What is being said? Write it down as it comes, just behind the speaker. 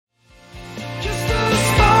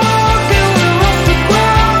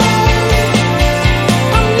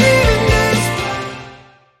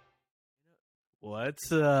What's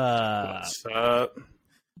up? What's up?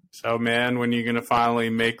 So, man, when are you gonna finally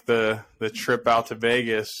make the trip out to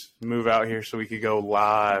Vegas? Move out here so we could go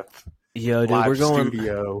live. Yo, dude, Live we're going.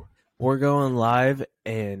 studio. We're going live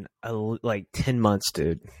in like 10 months,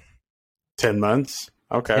 dude. 10 months.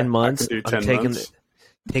 Okay, 10 months. I can do 10 I'm taking months.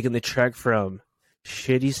 taking the trek from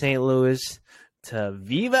shitty St. Louis to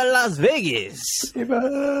Viva Las Vegas,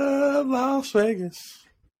 Viva Las Vegas.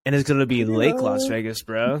 and it's gonna be Lake Las Vegas,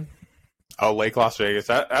 bro. Oh, Lake Las Vegas.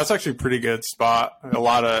 That's actually a pretty good spot.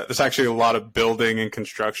 There's actually a lot of building and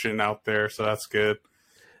construction out there, so that's good.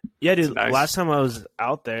 Yeah, dude. Nice. Last time I was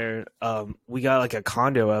out there, we got like a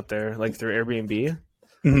condo out there, like through Airbnb.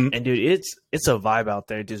 Mm-hmm. And dude, it's a vibe out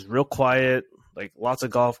there. Just real quiet, like lots of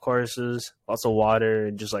golf courses, lots of water,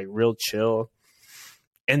 and just like real chill.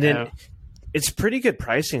 And then it's pretty good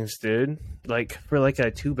pricings, dude. Like for like a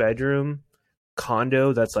 2-bedroom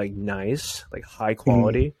condo that's like nice, like high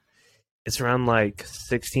quality. It's around like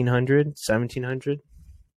 $1,600, $1,700.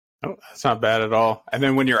 Oh, that's not bad at all. And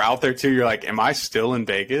then when you're out there too, you're like, "Am I still in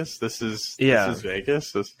Vegas? This is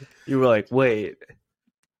Vegas." You were like, "Wait,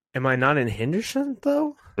 am I not in Henderson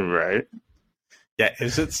though?" Right. Yeah,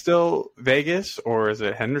 is it still Vegas or is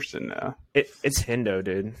it Henderson now? It's Hendo,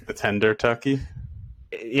 dude. It's Hendertucky?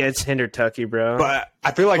 Yeah, it's Hendertucky, bro. But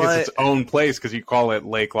I feel like it's its own place because you call it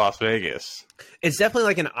Lake Las Vegas. It's definitely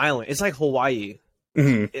like an island. It's like Hawaii.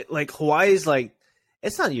 Mm-hmm. Like Hawaii's like,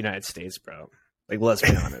 it's not the United States, bro. Like, let's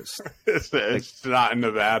be honest. It's not in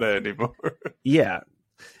Nevada anymore. Yeah.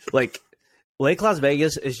 Like, Lake Las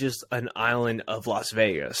Vegas is just an island of Las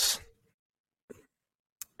Vegas.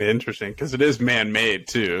 Interesting, because it is man-made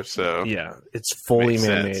too. So yeah, it's fully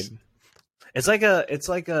man-made. Sense. It's like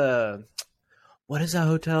a what is that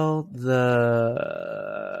hotel?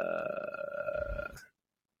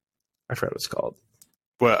 I forgot what it's called.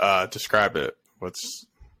 Well, describe it.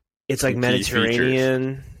 It's like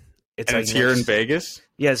Mediterranean. It's here in Vegas.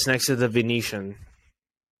 Yeah, it's next to the Venetian.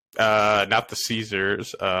 Not the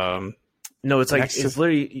Caesars. No, it's like it's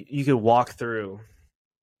literally you could walk through.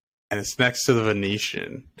 And it's next to the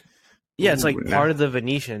Venetian. Yeah, it's like part of the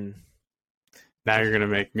Venetian. Now you're gonna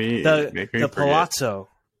make me the Palazzo.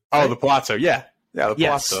 Oh, the Palazzo. Yeah, the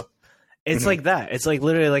Palazzo. It's like that. It's like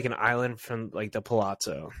literally like an island from like the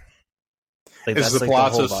Palazzo. Like, is the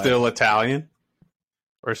Palazzo still Italian,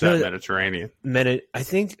 or is that Mediterranean? I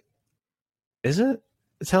think. Is it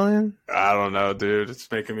Italian? I don't know, dude.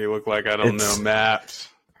 It's making me look like I don't know maps.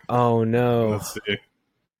 Oh no! Let's see.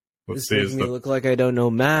 It's making me look like I don't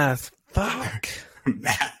know math. Fuck.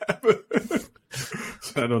 Map.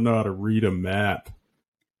 I don't know how to read a map.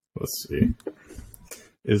 Let's see.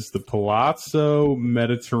 Is the Palazzo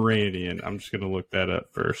Mediterranean? I'm just gonna look that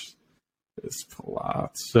up first. Is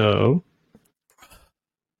Palazzo?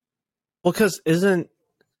 Well, because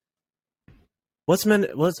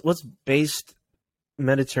what's based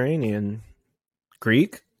Mediterranean?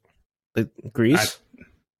 Greek? Greece?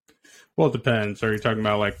 Well, it depends. Are you talking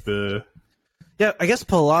about like the? Yeah, I guess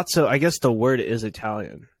Palazzo. I guess the word is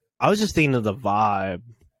Italian. I was just thinking of the vibe.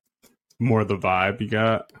 More the vibe you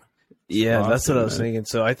got. Yeah, that's what I was thinking.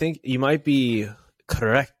 So I think you might be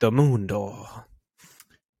correcto mundo.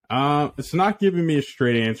 It's not giving me a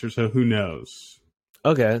straight answer, so who knows?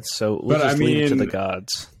 Okay, so we'll just leave it to the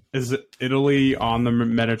gods. Is Italy on the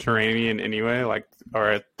Mediterranean anyway? Like,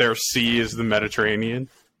 or their sea is the Mediterranean?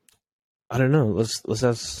 I don't know. Let's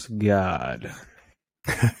ask God.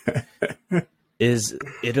 Is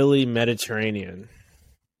Italy Mediterranean?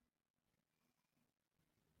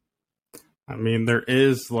 I mean, there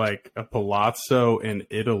is like a palazzo in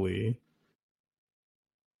Italy.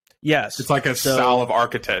 Yes. It's like a style of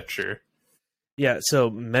architecture. Yeah, so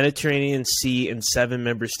Mediterranean Sea in 7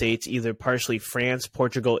 member states, either partially France,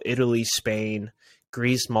 Portugal, Italy, Spain,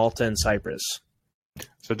 Greece, Malta, and Cyprus.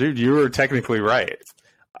 So, dude, you were technically right.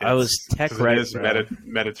 I was right. It is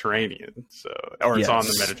Mediterranean, it's on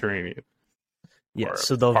the Mediterranean. Yeah,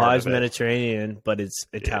 so the vibe's Mediterranean, but it's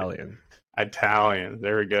Italian. Yeah. Italian,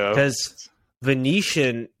 there we go. Because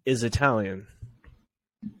Venetian is Italian.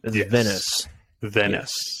 It's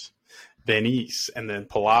Venice. Venice, and then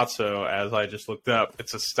Palazzo, as I just looked up,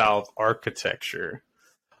 it's a style of architecture.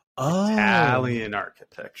 Oh. Italian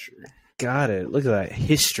architecture. Got it. Look at that.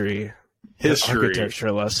 History.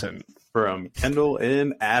 Architecture lesson. From Kendall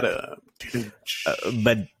and Adam.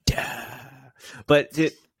 But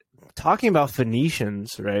dude, talking about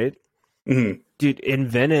Phoenicians, right? Mm-hmm. Dude, in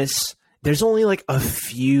Venice, there's only like a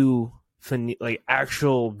few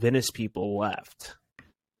actual Venice people left.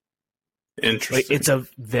 Interesting. Like, it's a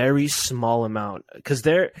very small amount because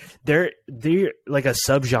they're like a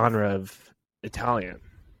subgenre of Italian,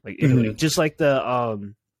 like Italy, just like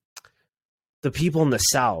the the people in the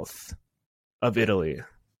south of Italy. You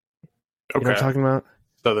Okay. know what I'm talking about?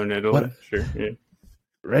 Southern Italy. What? Sure. Yeah.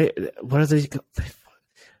 Right? What are these?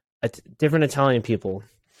 Different Italian people.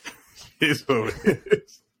 He's what it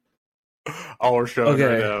is. All we're showing Okay.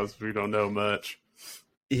 right now is we don't know much.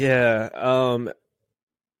 Yeah.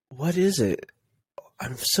 What is it?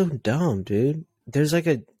 I'm so dumb, dude. There's like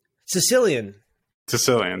a Sicilian.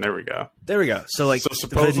 Sicilian. There we go. There we go. So like So the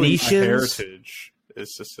supposedly my Venetians. heritage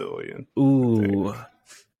is Sicilian. Ooh,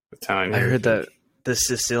 Italian. I heard heritage. that the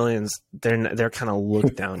Sicilians they're kind of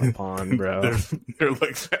looked down upon, bro. They're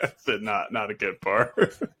like that's not a good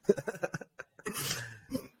part.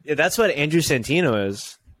 Yeah, that's what Andrew Santino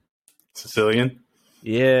is. Sicilian.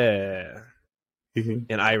 Yeah, And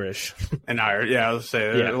and Irish. Irish. Yeah, I was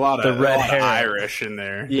saying there's Yeah, a lot the of red a lot hair. of Irish in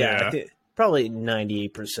there. Yeah, probably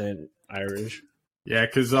 98% Irish. Yeah,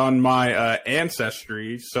 because on my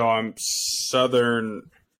ancestry, so I'm southern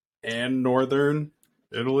and northern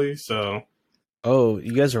Italy. So Oh,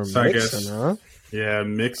 you guys were So I mixing, guess- huh? yeah,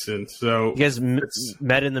 mixing. So You guys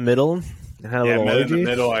met in the middle and had a yeah, little met in the orgy?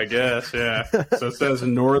 middle, I guess. Yeah. So it says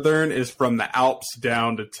northern is from the Alps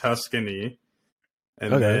down to Tuscany,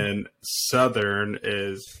 and Okay. then southern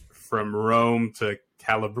is from Rome to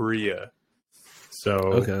Calabria. So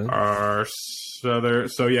Okay. our southern,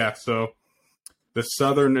 so the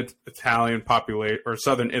southern Italian population or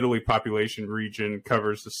southern Italy population region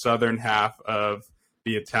covers the southern half of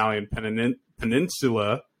the Italian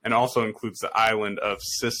peninsula and also includes the island of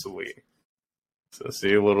Sicily. So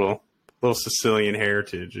see a little Sicilian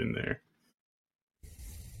heritage in there.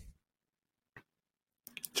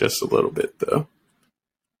 Just a little bit though.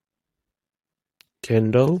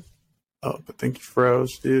 Kendall? Oh, but think you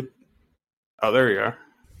froze, dude. Oh, there you are.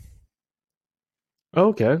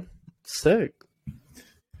 Okay. Sick.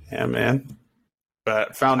 Yeah, man.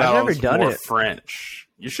 But found I've out never it's done more it. French.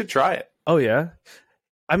 You should try it. Oh, yeah?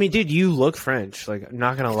 I mean, dude, you look French. Like, I'm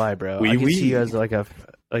not gonna lie, bro. I Oui, can oui. see you as like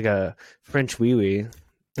a French wee wee.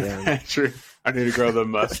 Yeah. True. I need to grow the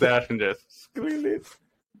mustache and just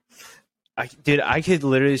Dude, I could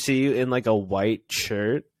literally see you in like a white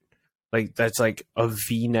shirt, like that's like a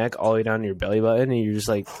V-neck all the way down your belly button, and you're just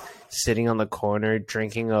like sitting on the corner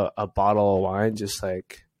drinking a bottle of wine, just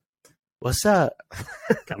like, what's up?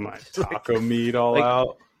 got my taco meat all like-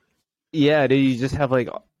 out. Yeah, dude, you just have like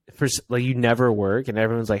you never work, and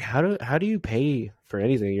everyone's like, how do you pay for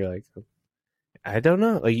anything? You're like, I don't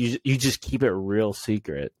know. Like you just keep it real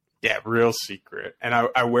secret. Yeah, real secret. And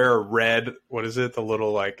I wear a red, what is it? The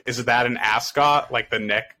little like, is that an ascot? Like the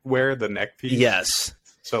neck piece? Yes.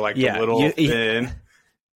 So like Yeah, the little thin.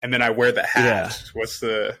 And then I wear the hat. Yeah. What's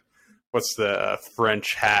the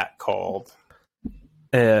French hat called?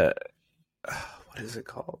 What is it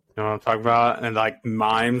called? You know what I'm talking about? And like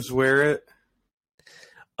mimes wear it.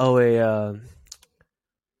 Oh,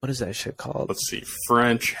 what is that shit called? Let's see.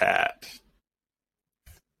 French hat.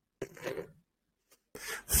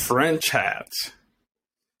 French hat.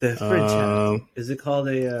 The French hat. Is it called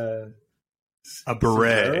a beret?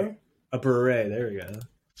 sombrero? A beret. There we go.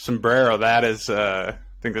 Sombrero. That is, I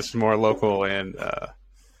think this is more local and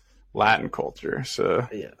Latin culture. So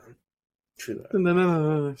Yeah, true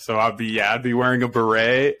that. So I'd be wearing a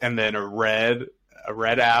beret and then a red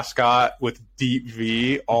ascot with deep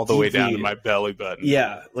V all the Deep way down V. to my belly button.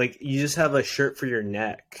 Yeah, like you just have a shirt for your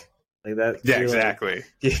neck, like that. Yeah, you're exactly.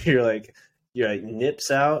 Like, you're like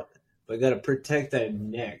nips out, but gotta protect that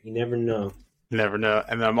neck. You never know. Never know.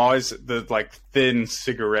 And I'm always the like thin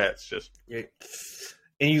cigarettes just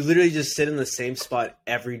And you literally just sit in the same spot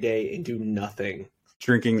every day and do nothing.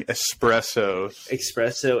 drinking espressos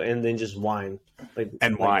Espresso and then just wine.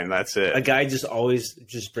 and wine. That's it. A guy just always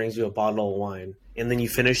just brings you a bottle of wine, and then you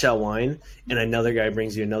finish that wine, and another guy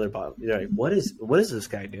brings you another bottle. You're like, what is this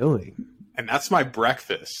guy doing? And that's my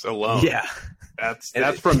breakfast alone. Yeah, That's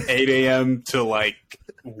from 8 a.m. to like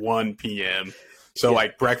 1 p.m. So Yeah.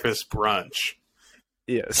 like breakfast brunch.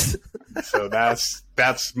 yes. So that's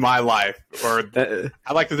my life. Or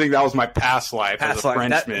I like to think that was my past life Past as a life.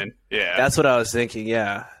 Frenchman. Yeah. That's what I was thinking.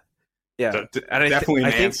 Yeah, yeah. So And definitely I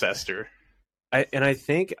an think- ancestor. I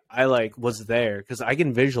think I like was there because I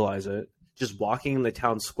can visualize it. Just walking in the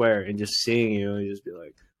town square and just seeing you, and just be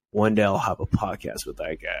like, one day I'll have a podcast with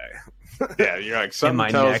that guy Yeah, you're like in something my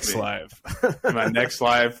tells next me life. in my next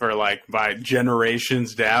life or like my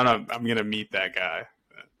generations down, I'm gonna meet that guy.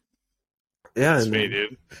 Yeah, That's and me,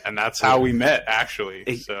 dude. And that's how we met,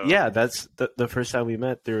 actually. So yeah, that's the first time we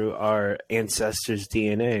met through our ancestors'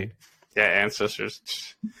 DNA. yeah, ancestors.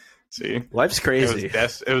 See, Life's crazy.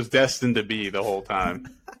 it was destined to be the whole time.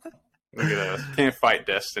 Look at us. Can't fight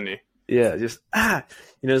destiny. Yeah, just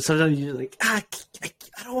sometimes you're like, I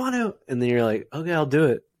don't want to, and then you're like, okay, I'll do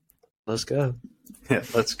it. Let's go. Yeah,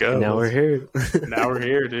 let's go. Now we're here. Now we're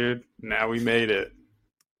here, dude. Now we made it.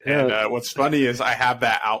 Yeah. And what's funny is I have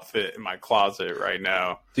that outfit in my closet right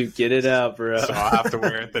now. Dude, get it out, bro. So I'll have to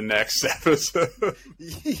wear it the next episode.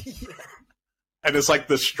 And it's like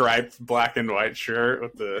the striped black and white shirt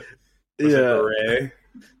with the beret.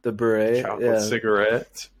 The beret. Chocolate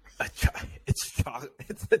cigarette. It's chocolate.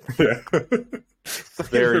 It's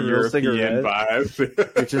very European vibes.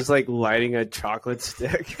 It's just like lighting a chocolate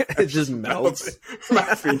stick. It just melts. My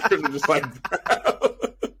fingers are just like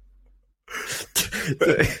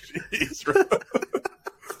Jeez, bro.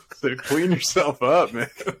 So clean yourself up, man.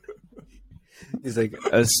 He's like,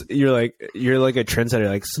 you're like a trendsetter.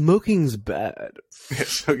 Like, smoking's bad. Yeah,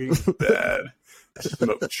 smoking's bad. I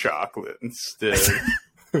smoke chocolate instead.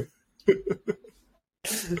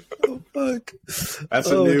 Oh fuck! That's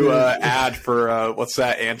a new ad for what's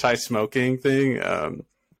that anti-smoking thing?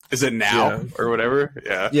 Is it now or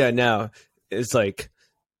whatever? Yeah, now it's like.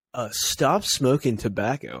 Stop smoking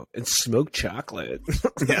tobacco and smoke chocolate.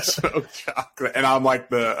 Yeah, smoke chocolate. And I'm like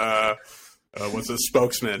the what's the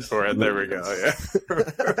spokesman for it? There we go. Yeah.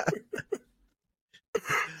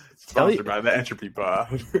 Sponsored by the Entropy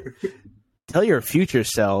Pod. Tell your future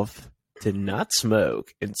self to not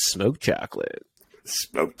smoke and smoke chocolate.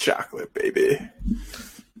 Smoke chocolate, baby.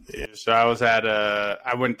 Yeah, so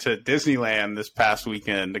I went to Disneyland this past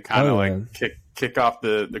weekend to kind of kick off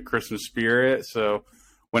the Christmas spirit. So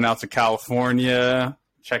went out to California,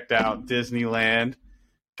 checked out Disneyland,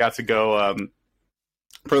 got to go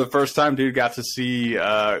for the first time, dude, got to see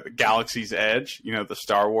Galaxy's Edge, the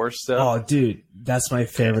Star Wars stuff. Oh, dude, that's my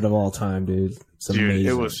favorite of all time, dude. It's amazing.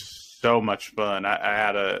 It was so much fun. I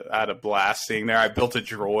had a blast seeing there. I built a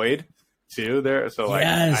droid too there, so I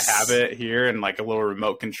have it here and like a little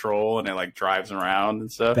remote control, and it like drives around and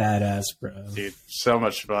stuff. Badass, bro. Dude, so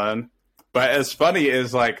much fun. But as funny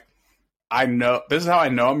is like, this is how I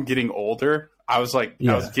know I'm getting older. I was like,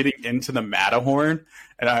 I was getting into the Matterhorn,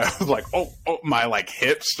 and I was like, oh, my like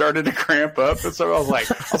hips started to cramp up, and so I was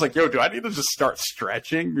like, yo, do I need to just start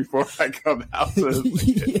stretching before I come out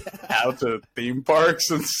to out to theme parks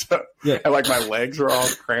and stuff? Yeah. And like my legs were all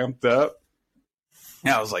cramped up.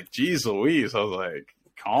 And I was like, geez Louise. I was like,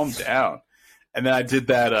 calm down. And then I did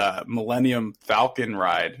that Millennium Falcon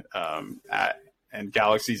ride and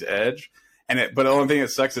Galaxy's Edge. But the only thing that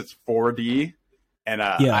sucks, it's 4D, and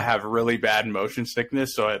I have really bad motion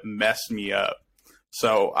sickness, so it messed me up.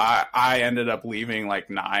 So I ended up leaving like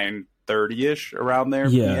 9:30ish around there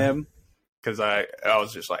p.m. because I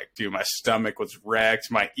was just like, dude, my stomach was wrecked,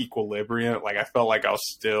 my equilibrium, like I felt like I was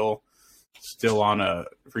still on a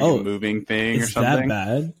freaking moving thing or something. That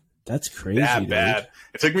bad? That's crazy. That bad.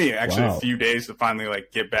 It took me actually a few days to finally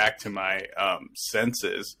like get back to my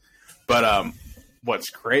senses, but what's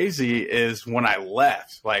crazy is when I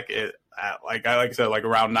left, like I said, like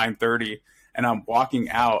around 9:30, and I'm walking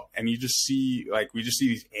out, and we just see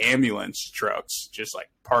these ambulance trucks just like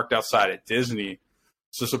parked outside at Disney.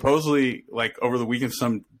 So supposedly, like over the weekend,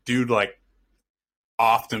 some dude like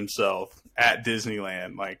offed himself at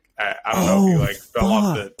Disneyland. Like I don't know if he like fell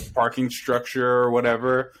off the parking structure or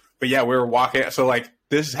whatever. But yeah, we were walking. So like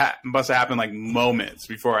this must have happened like moments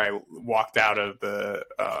before I walked out of the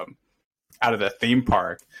theme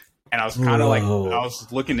park, and I was kind of like, I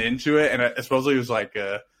was looking into it, and supposedly it was like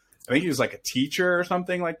I think he was like a teacher or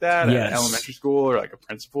something like that at elementary school, or like a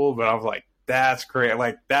principal. But I was like, that's great,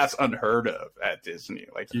 like that's unheard of at Disney.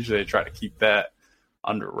 Like usually they try to keep that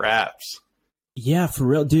under wraps. Yeah, for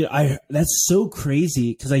real, dude. That's so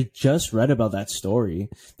crazy because I just read about that story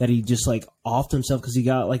that he just like offed himself because he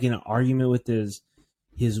got like in an argument with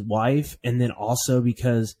his wife, and then also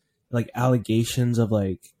because like allegations of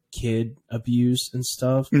like kid abuse and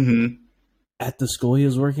stuff at the school he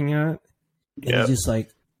was working at, and he just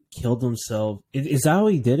like killed himself. Is that how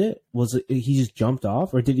he did it? Was it he just jumped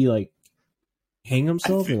off, or did he like hang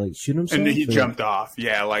himself or like shoot himself? And he jumped off.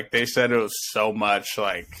 Yeah, like they said, it was so much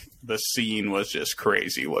like the scene was just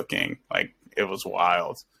crazy looking, like it was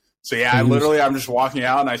wild. So yeah, I'm just walking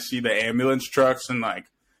out and I see the ambulance trucks and like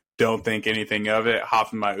don't think anything of it.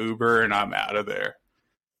 Hop in my Uber and I'm out of there.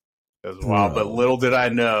 It was wild, but little did I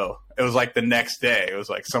know, it was like the next day. It was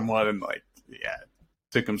like someone like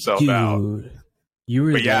took himself out. You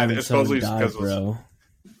were, but yeah, it's supposedly because bro.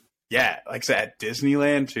 Yeah, like I said, at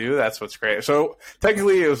Disneyland too. That's what's great. So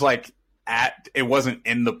technically, it was like it wasn't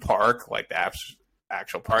in the park, like the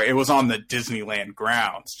actual park. It was on the Disneyland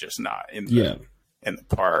grounds, just not in the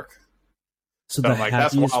park. So the I'm like,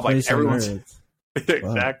 that's wild. Like everyone's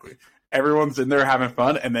exactly. everyone's in there having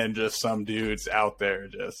fun, and then just some dudes out there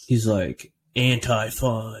just He's like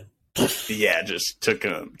anti-fun. yeah, just took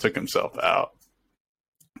himself out.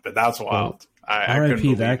 But that's wild. I couldn't R.I.P.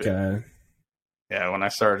 believe that it. guy. Yeah, when I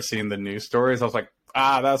started seeing the news stories, I was like,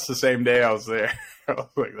 that's the same day I was there. I was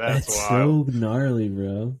like, that's wild. So gnarly,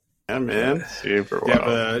 bro. Yeah, man. Super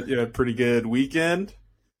wild. You have a pretty good weekend?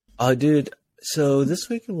 Dude, so this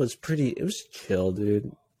weekend was it was chill,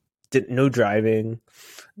 dude. No driving,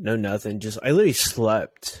 no nothing. Just, I literally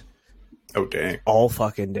slept Oh, dang. all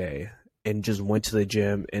fucking day and just went to the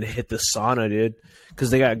gym and hit the sauna, dude.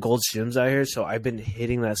 Because they got Gold's Gyms out here, so I've been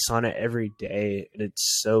hitting that sauna every day, and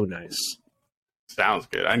it's so nice. Sounds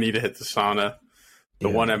good. I need to hit the sauna. The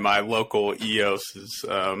one at my local EOS is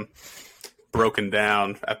broken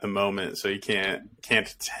down at the moment, so you can't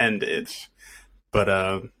attend it. But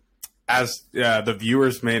as the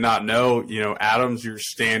viewers may not know, Adam's your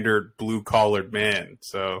standard blue-collared man,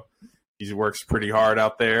 so he works pretty hard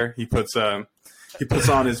out there. He puts on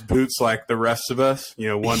his boots like the rest of us,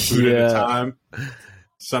 one boot at a time.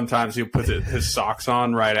 Sometimes he'll put his socks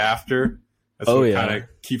on right after. That's what kind of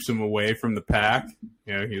keeps him away from the pack.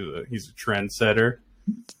 He's a trendsetter.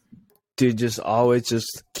 Dude, just always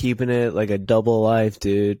just keeping it like a double life,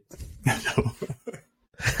 dude.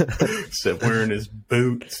 Except wearing his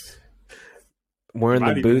boots. Wearing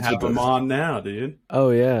the boots have them on now, dude. Oh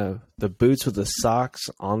yeah, the boots with the socks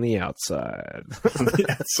on the outside. On the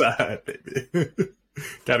outside, baby.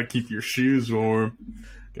 Got to keep your shoes warm.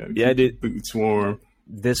 Got to keep dude. your boots warm.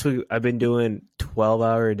 This week I've been doing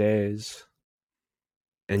 12-hour days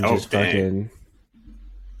and just fucking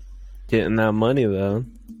getting that money though.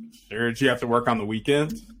 Sure, did you have to work on the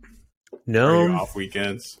weekends? No, Or are you off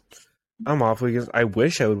weekends? I'm off weekends. I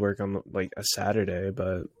wish I would work on like a Saturday,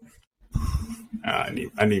 but I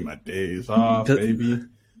need my days off, baby.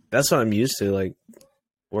 that's what I'm used to, like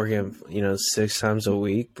working, 6 times a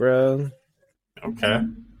week, bro. Okay.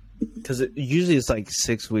 Because usually it's like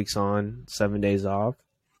 6 weeks on, 7 days off.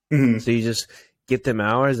 Mm-hmm. So you just get them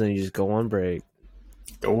hours and you just go on break.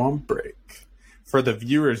 Go on break. For the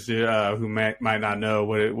viewers who might not know,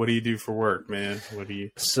 what do you do for work, man? What do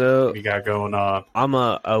you got going on? I'm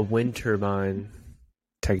a wind turbine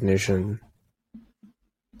technician.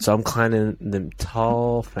 So I'm climbing them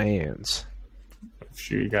tall fans.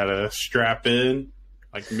 Sure, you gotta strap in,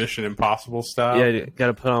 like Mission Impossible style. Yeah,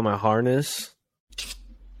 gotta put on my harness.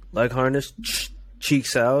 Leg harness,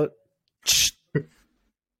 cheeks out.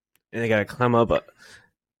 And I gotta climb up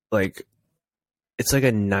it's like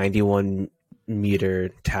a 91-meter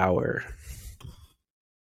tower.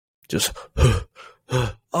 Just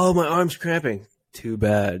oh, my arm's cramping. Too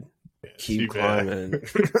bad. Keep climbing.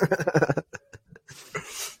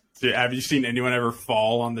 Have you seen anyone ever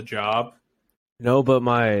fall on the job? No, but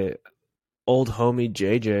my old homie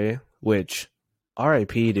JJ, which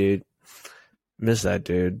R.I.P. dude, miss that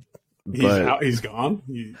dude. He's gone.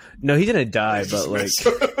 No, he didn't die, but like,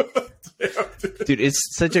 dude,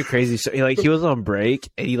 it's such a crazy story. Like, he was on break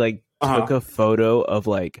and he took a photo of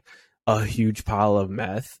like a huge pile of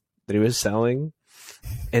meth that he was selling,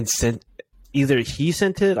 and either he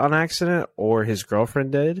sent it on accident or his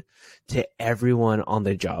girlfriend did to everyone on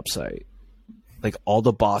the job site, like all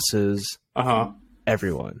the bosses,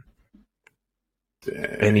 everyone. Dang.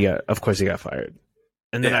 And he got fired.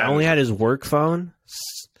 And then I only had his work phone,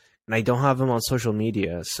 and I don't have him on social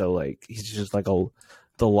media, so like he's just like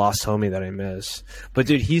the lost homie that I miss. But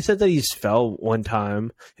dude, he said that he fell one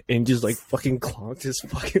time and just like fucking clonked his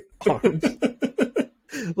fucking arms.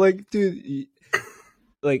 Like, dude,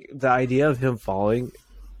 like the idea of him falling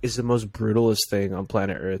is the most brutalest thing on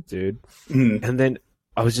planet Earth, dude. Mm. And then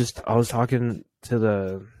I was talking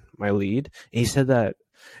to my lead, and he said that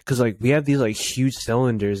because like we have these like huge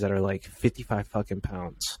cylinders that are like 55 fucking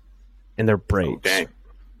pounds, and they're brakes,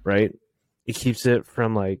 right? It keeps it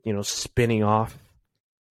from like spinning off,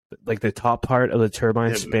 like the top part of the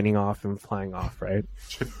turbine spinning off and flying off, right?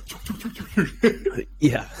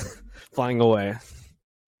 Yeah, flying away.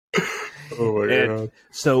 Oh my god!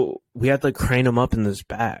 So we had to crane them up in this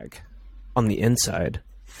bag on the inside,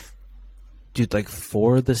 dude. Like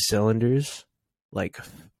 4 of the cylinders, like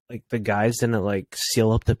the guys didn't like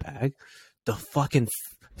seal up the bag. The fucking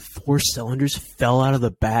 4 cylinders fell out of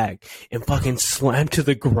the bag and fucking slammed to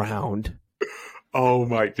the ground. Oh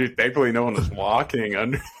my, dude! Thankfully, no one was walking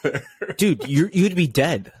under there. Dude, you'd be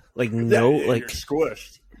dead. Like you're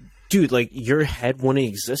squished. Dude, like your head wouldn't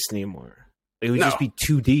exist anymore. It would just be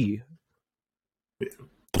 2D.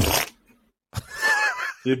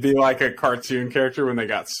 You'd be like a cartoon character when they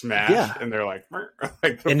got smashed, and they're like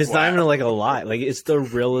and it's not even like a lie. Like it's the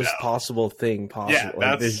realest possible thing possible.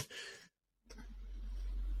 Yeah,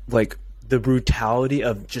 like the brutality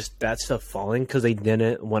of just that stuff falling because they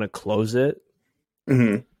didn't want to close it.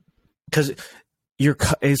 Because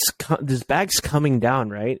this bag's coming down,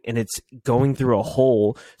 right? And it's going through a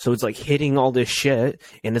hole, so it's like hitting all this shit,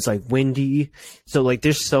 and it's like windy. So like,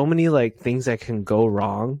 there's so many like things that can go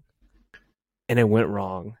wrong, and it went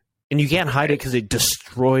wrong, and you can't hide it because it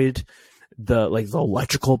destroyed the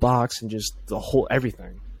electrical box and just the whole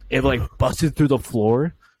everything. It like busted through the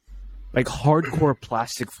floor, like hardcore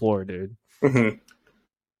plastic floor, dude.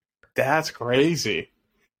 That's crazy.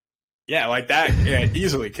 Yeah, like that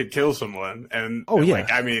easily could kill someone. And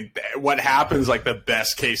like, I mean, what happens, like the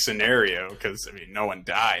best case scenario, because I mean, no one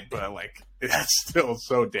died, but like that's still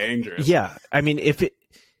so dangerous. Yeah, I mean, if it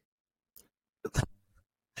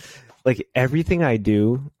like everything I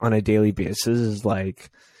do on a daily basis is like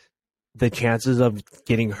the chances of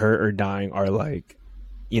getting hurt or dying are like,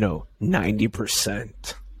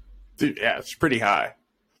 90%. Dude, yeah, it's pretty high.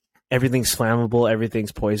 Everything's flammable,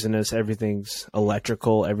 everything's poisonous, everything's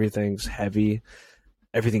electrical, everything's heavy,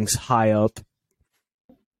 everything's high up,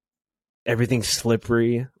 everything's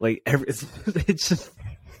slippery. Like it's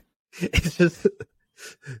just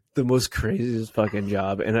the most craziest fucking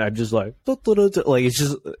job, and I'm just like it's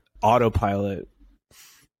just autopilot.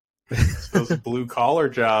 Those blue collar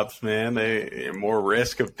jobs, man, they're more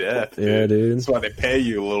risk of death. Dude. Yeah, dude. That's why they pay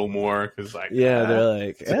you a little more, because like, they're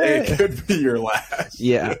like, it could be your last.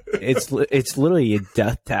 Yeah, it's literally a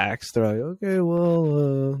death tax. They're like, okay,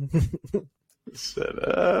 well,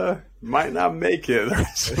 said, might not make it the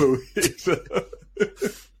rest of the week.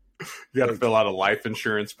 You got to fill out a life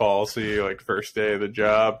insurance policy like first day of the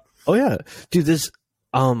job. Oh yeah, dude. This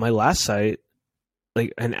my last site,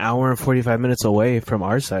 like an hour and 45 minutes away from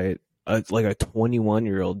our site, like a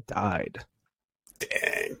 21-year-old died.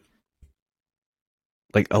 Dang.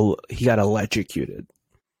 Like he got electrocuted.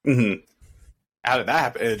 How did that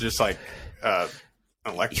happen? It just like an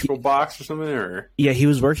electrical box or something, or yeah, he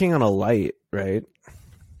was working on a light, right?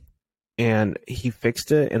 And he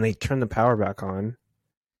fixed it, and they turned the power back on.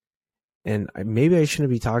 And maybe I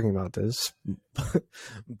shouldn't be talking about this,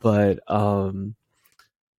 but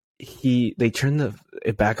they turned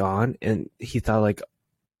it back on, and he thought like,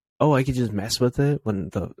 oh, I could just mess with it when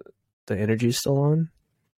the energy's still on.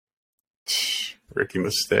 Rookie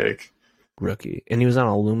mistake. Rookie. And he was on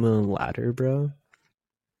an aluminum ladder, bro.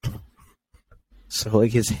 So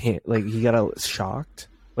like his hand, like he got shocked.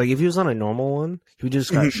 Like if he was on a normal one, he would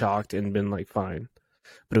just got shocked and been like fine.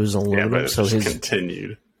 But it was aluminum, but so his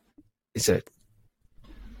continued. He said,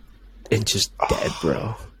 and just dead,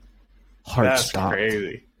 bro. Heart That's stopped.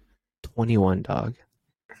 Crazy. 21, dog.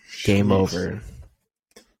 Game Jeez. over.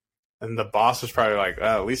 And the boss was probably like,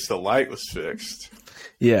 at least the light was fixed.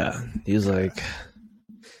 Yeah. He's like,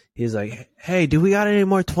 hey, do we got any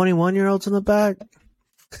more 21-year-olds in the back?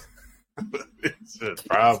 It's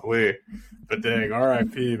probably. But dang,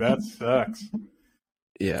 RIP, that sucks.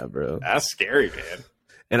 Yeah, bro. That's scary, man.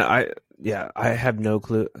 And I have no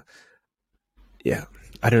clue. Yeah.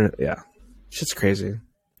 I don't know. Yeah. Shit's crazy.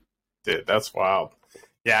 Dude, that's wild.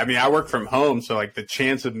 Yeah, I mean, I work from home, so like the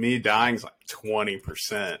chance of me dying is like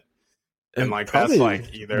 20%. And like that's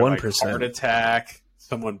like either 1%. Like heart attack,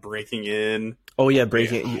 someone breaking in. Oh yeah,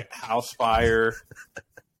 breaking like house fire,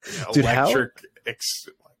 Dude, electric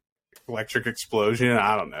explosion.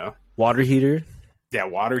 I don't know. Water heater. Yeah,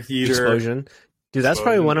 water heater explosion. Dude, that's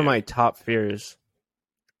probably one of my top fears.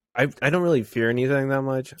 I don't really fear anything that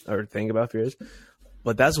much or think about fears,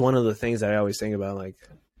 but that's one of the things that I always think about. Like,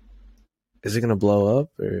 is it gonna blow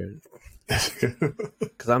up or?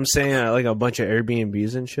 Because I'm saying like a bunch of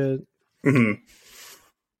Airbnbs and shit. And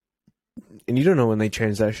you don't know when they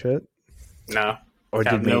change that shit. No. Or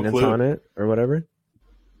did maintenance on it or whatever.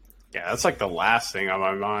 Yeah, that's like the last thing on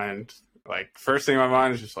my mind. Like, first thing on my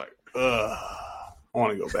mind is just like, ugh, I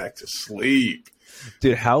want to go back to sleep.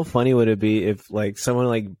 Dude, how funny would it be if like someone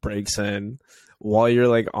like breaks in while you're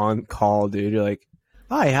like on call, dude? You're like,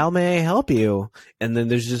 hi, how may I help you? And then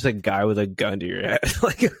there's just a guy with a gun to your head.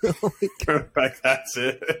 Like that's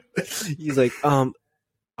it. He's like, I'm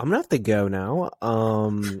gonna have to go now.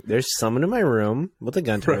 There's someone in my room with a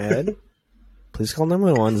gun to my head. Please call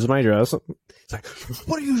 911. This is my address. It's like,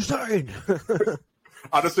 what are you saying?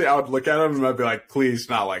 Honestly, I would look at him and I'd be like, please,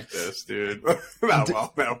 not like this, dude. Not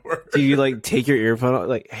while I'm at work. Do you like take your earphone out?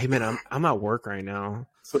 Like, hey man, I'm at work right now.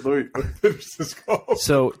 So let me finish this call.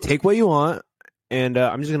 So take what you want, and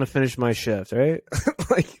I'm just gonna finish my shift, right?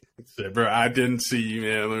 Like, bro, I didn't see you,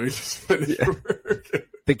 man. Let me just finish work.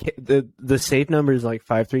 The safe number is like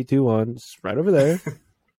 5321. It's right over there.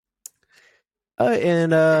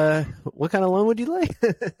 And what kind of loan would you like?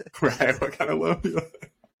 Right, what kind of loan would you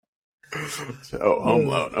like? So Home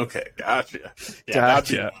Alone. Okay, gotcha. Yeah,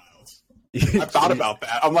 Gotcha. I thought about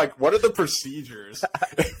that. I'm like, what are the procedures?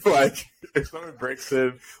 If someone breaks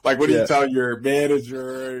in, like, what do you tell your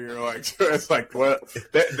manager? You're like, it's like, what?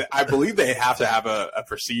 I believe they have to have a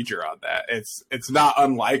procedure on that. It's not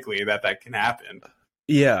unlikely that can happen.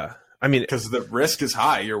 Yeah, I mean, because the risk is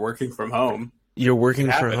high. You're working from home. You're working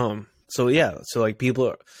from home, so so like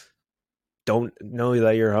people don't know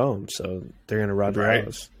that you're home, so they're gonna rob your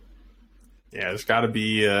house. Yeah, there's got to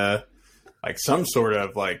be like some sort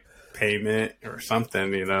of like payment or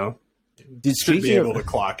something, you know. Dude, should be able to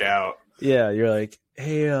clock out. Yeah, you're like,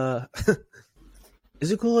 hey,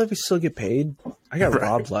 is it cool if we still get paid? I got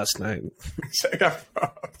robbed last night. I got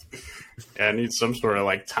robbed. Yeah, I need some sort of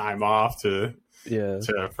like time off for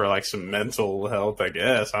like some mental health, I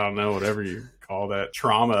guess. I don't know, whatever you call that.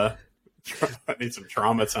 Trauma. I need some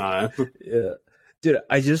trauma time. Yeah. Dude,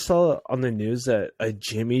 I just saw on the news that a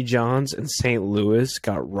Jimmy John's in St. Louis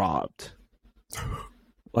got robbed.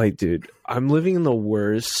 Like, dude, I'm living in the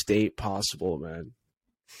worst state possible, man.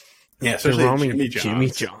 Yeah, especially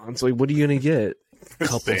Jimmy John's. Like, what are you gonna get? A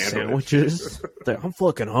couple sandwiches? Like, I'm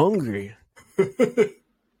fucking hungry.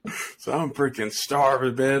 So I'm freaking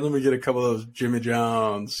starving, man. Let me get a couple of those Jimmy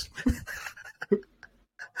John's.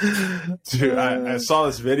 Dude, I saw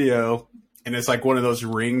this video, and it's like one of those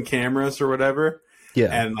Ring cameras or whatever. Yeah.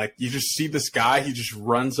 And like you just see this guy, he just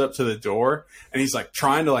runs up to the door and he's like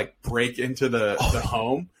trying to like break into the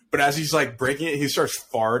home. But as he's like breaking it, he starts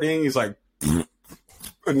farting. He's like,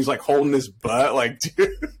 and he's like holding his butt. Like,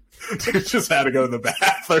 dude just had to go to the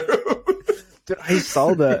bathroom. Dude, I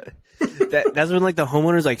saw that. That's when like the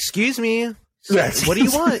homeowner's like, excuse me. What do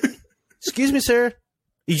you want? Excuse me, sir.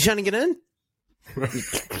 You trying to get in?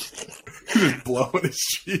 Just blowing his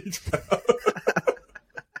cheeks out.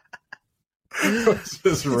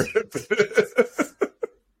 Just ripping it.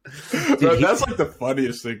 Dude, that's like the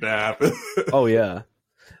funniest thing to happen. Oh yeah,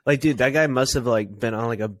 like dude, that guy must have like been on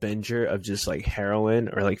like a binger of just like heroin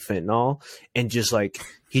or like fentanyl, and just like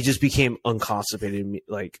he just became unconstipated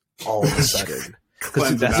like all of a sudden.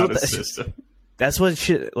 Because that's what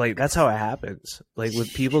shit like. That's how it happens. Like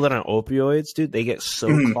with people that are on opioids, dude, they get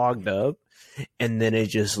so clogged up, and then it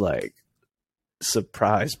just like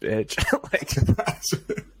surprise, bitch. Like.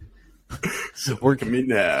 So we're coming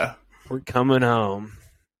now. We're coming home.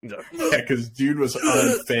 Yeah, because dude was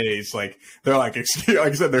unfazed. Like they're like, excuse,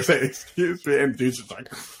 like I said, they're saying, "Excuse me," and dude's just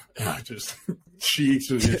like, just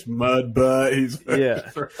cheeks with his mud butt. He's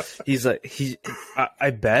like, I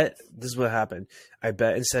bet this is what happened. I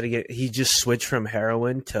bet instead of he just switched from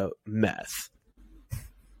heroin to meth,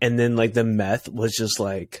 and then like the meth was just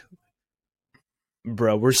like,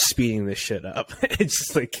 bro, we're speeding this shit up. It's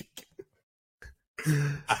just like.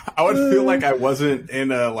 I would feel like I wasn't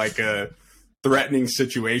in a threatening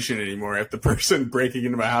situation anymore if the person breaking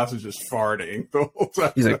into my house is just farting the whole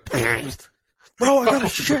time. He's like, bro, I got a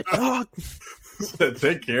shit, dog.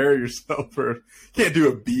 Take care of yourself. You can't do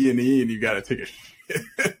a B&E and you got to take a shit.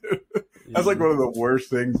 That's like one of the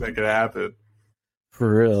worst things that could happen.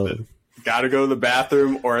 For real. Got to go to the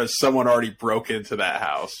bathroom, or has someone already broke into that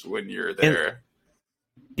house when you're there?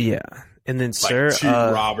 And then, like sir, two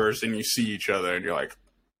robbers, and you see each other, and you're like,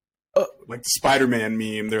 like the Spider-Man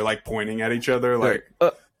meme. They're like pointing at each other, like,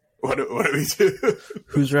 what do we do?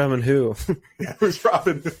 Who's robbing who? Yeah, who's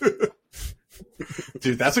robbing who?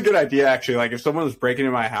 Dude, that's a good idea, actually. Like, if someone was breaking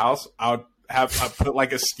in my house, I'd put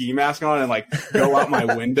like a ski mask on and like go out my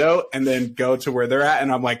window, and then go to where they're at,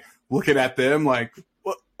 and I'm like looking at them, like,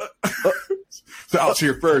 what? So I'll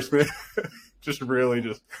cheer first, man. Just really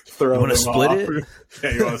just throw him off. Split it?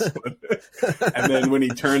 Yeah, you want to split it. And then when he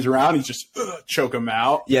turns around, you just choke him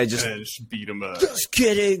out. Yeah, and just beat him up. Just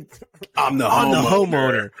kidding. I'm the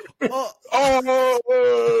homeowner.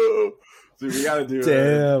 Oh, dude, we gotta do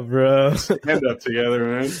damn, bro. Stand up together,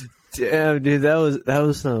 man. Damn, dude, that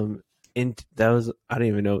was some. That was I don't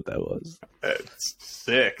even know what that was. It's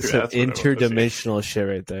sick. Some interdimensional shit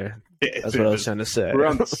right there. That's what I was trying to say. We're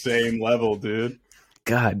on the same level, dude.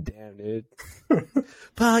 God damn, dude.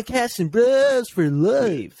 Podcasting bros for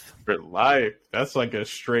life. For life. That's like a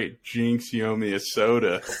straight Jinx, you owe me a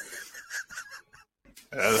soda.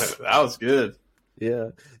 That was good. Yeah.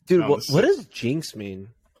 Dude, what does Jinx mean?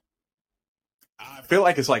 I feel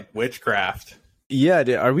like it's like witchcraft. Yeah,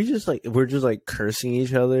 dude. Are we just like, we're just like cursing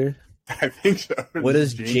each other? I think so. What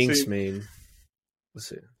does Jinx mean? Let's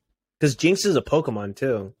see. Because Jinx is a Pokemon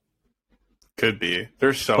too. Could be.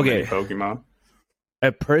 There's so many Pokemon.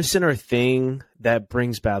 A person or thing that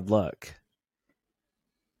brings bad luck.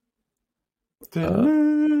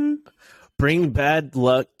 Bring bad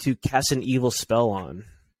luck to cast an evil spell on.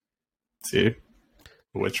 See?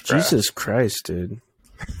 Witchcraft. Jesus Christ, dude.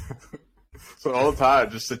 So all the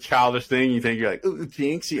time, just a childish thing. You think you're like, "Ooh,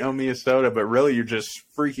 Jinx, you owe me a soda," but really you're just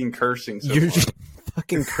freaking cursing. You're just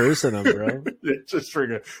fucking cursing them, bro. You're just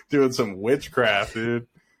freaking doing some witchcraft, dude.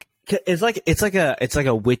 It's like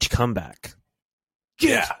a witch comeback.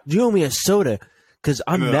 Yeah, you owe me a soda because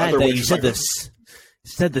I'm mad that you said like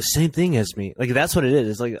said the same thing as me. Like that's what it is.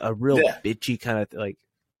 It's like a real bitchy kind of like.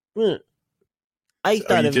 I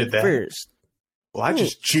thought of it first. Well, I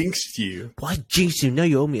just jinxed you. Well, I jinxed you. Now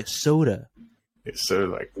you owe me a soda. So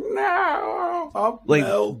like, no, I'm like,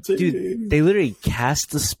 melting. Dude, they literally cast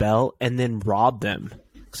the spell and then rob them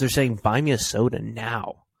because they're saying, "Buy me a soda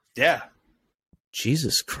now." Yeah,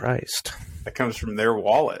 Jesus Christ, that comes from their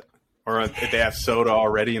wallet, or if they have soda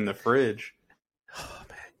already in the fridge. Oh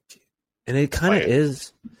man, and it kind of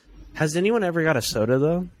is. Has anyone ever got a soda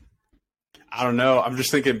though? I don't know. I'm just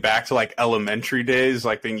thinking back to like elementary days,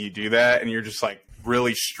 like when you do that and you're just like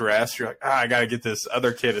really stressed. You're like, I gotta get this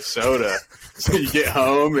other kid a soda. So you get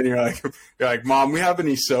home and you're like, Mom, we have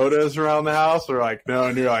any sodas around the house? Or like, no,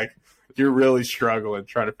 and you're really struggling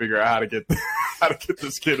trying to figure out how to get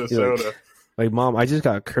this kid a soda. Like, Mom, I just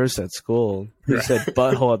got cursed at school. You said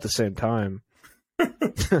butthole at the same time.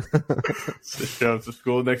 So show up to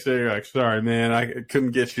school next day. You're like, sorry, man, I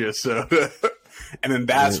couldn't get you a soda. And then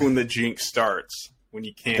that's when the jinx starts. When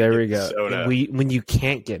you can't get the soda. When you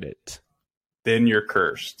can't get it. Then you're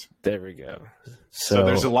cursed. There we go. So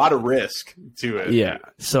there's a lot of risk to it. Yeah.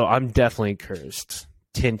 So I'm definitely cursed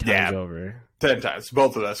 10 times over. 10 times.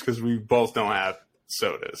 Both of us, because we both don't have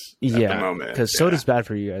sodas at the moment. Because soda's bad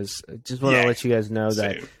for you guys. I just want to let you guys know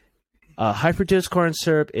that high fructose corn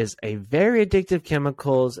syrup is a very addictive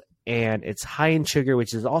chemical, and it's high in sugar,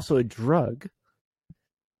 which is also a drug.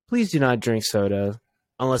 Please do not drink soda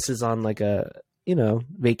unless it's on like a,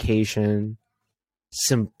 vacation,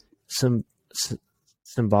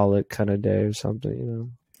 symbolic kind of day or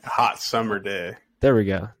something, A hot summer day. There we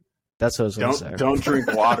go. That's what I was going to say. Don't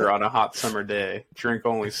drink water on a hot summer day. Drink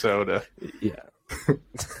only soda. Yeah.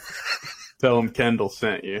 Tell them Kendall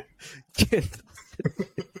sent you. Dude,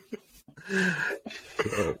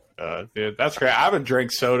 that's great. I haven't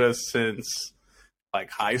drank soda since like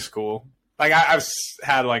high school. Like I've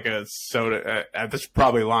had like a soda. That's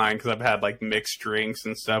probably lying because I've had like mixed drinks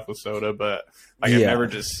and stuff with soda, but like I've never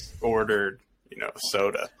just ordered,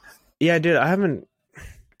 soda. Yeah, dude, I haven't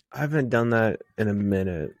done that in a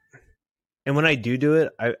minute. And when I do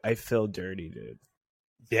it, I feel dirty, dude.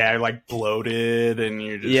 Yeah, like bloated, and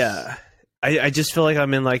you're just I just feel like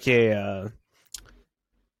I'm in like a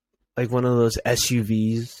like one of those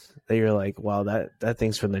SUVs that you're like, wow, that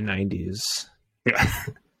thing's from the 90s.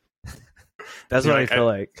 That's what I feel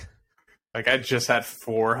like. Like I just had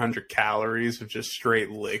 400 calories of just straight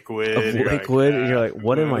liquid. And you're like,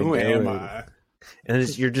 what am I doing?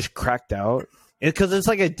 And you're just cracked out. Because it's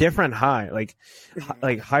like a different high. Like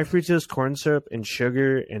high fructose corn syrup and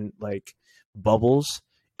sugar and like bubbles.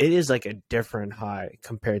 It is like a different high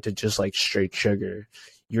compared to just like straight sugar.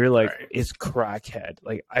 You're like, it's crackhead.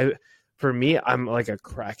 Like for me, I'm like a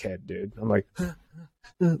crackhead, dude. I'm like,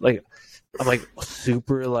 I'm like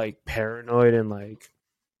super like paranoid and like,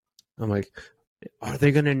 I'm like, are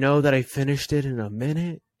they gonna know that I finished it in a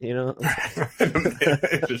minute? Just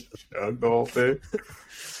chug the whole thing,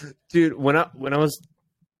 dude. When I was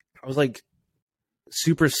like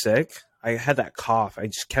super sick. I had that cough. I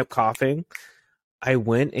just kept coughing. I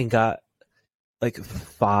went and got like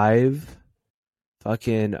 5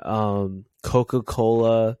 fucking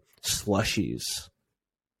Coca-Cola slushies.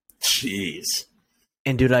 Jeez.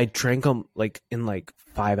 And dude, I drank them like in like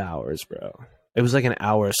 5 hours, bro. It was like an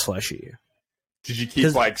hour slushie. Did you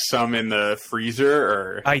keep like some in the freezer,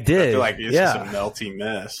 or I did? I feel like it's just a melty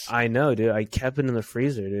mess. I know, dude. I kept it in the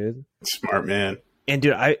freezer, dude. Smart man. And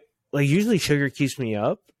dude, I like usually sugar keeps me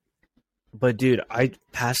up, but dude, I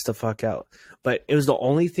passed the fuck out. But it was the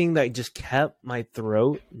only thing that just kept my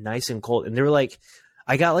throat nice and cold. And they were like,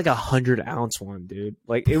 I got like 100-ounce one, dude.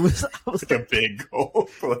 Like it was, I was like a big gulp.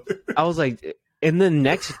 I was like, and the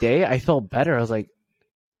next day I felt better. I was like,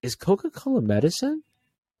 is Coca-Cola medicine?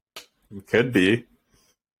 It could be.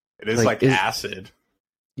 It is like acid.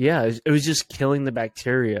 Yeah, it was just killing the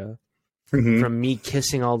bacteria from me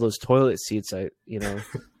kissing all those toilet seats. The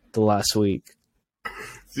last week.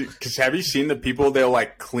 Because have you seen the people? They'll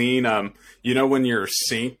like clean. When your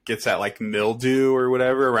sink gets that like mildew or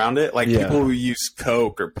whatever around it. Like people who use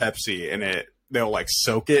Coke or Pepsi, and they'll like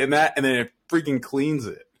soak it in that, and then it freaking cleans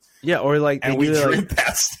it. Yeah, or like, and we drink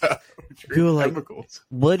that stuff. People like,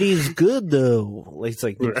 what is good though? Like, it's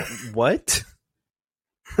like, what?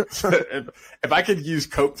 If I could use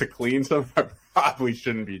Coke to clean something, I probably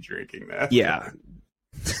shouldn't be drinking that. Yeah,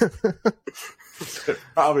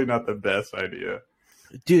 Probably not the best idea.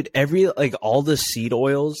 Dude, all the seed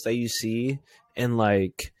oils that you see and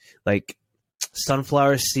like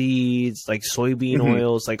sunflower seeds, like soybean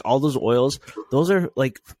oils, like all those oils, those are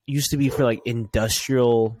like used to be for like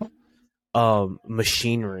industrial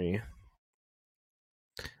machinery.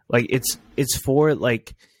 Like it's for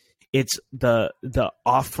like it's the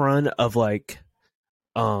off run of like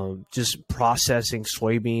just processing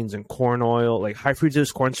soybeans and corn oil. Like high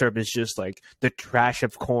fructose corn syrup is just like the trash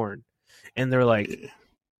of corn. And they're like,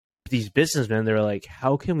 these businessmen, they're like,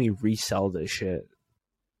 how can we resell this shit?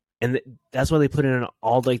 And that's why they put in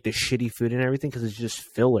all like the shitty food and everything, because it's just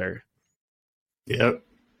filler. Yep.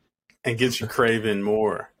 And gets you craving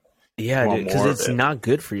more. Yeah, because it's not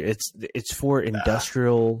good for you. It's for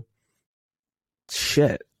industrial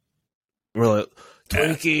shit. We're like,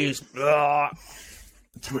 Twinkies.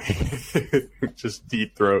 Just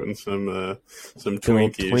deep throating some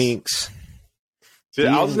Twinkies. Twinks. See,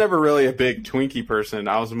 I was never really a big Twinkie person.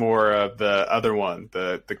 I was more of the other one,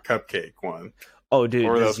 the cupcake one. Oh, dude,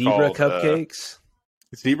 the zebra cupcakes?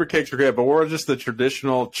 Zebra cakes are good, but we're just the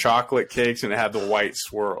traditional chocolate cakes, and it had the white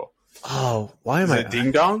swirl. Oh, why am Is it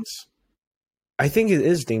Ding Dongs? I think it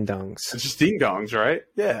is Ding Dongs. It's just Ding Dongs, right?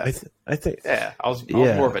 Yeah. I think. Yeah, I was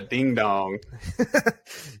more of a Ding Dong.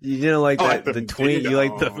 You didn't like that, like the twink. You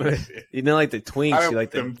like the. You didn't like the Twinks. You like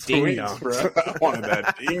the Ding Dongs, bro. I wanted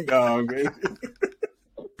that Ding Dong, baby.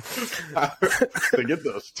 To get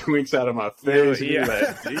those Twinks out of my face, yeah.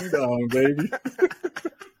 That Ding Dong, baby.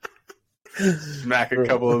 Smack a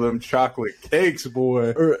couple of them chocolate cakes,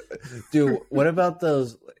 boy. Dude, what about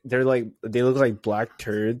those? They look like black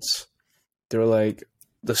turds. They're like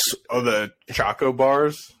the Choco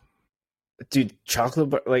bars. Dude, chocolate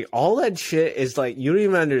bar, like all that shit is like you don't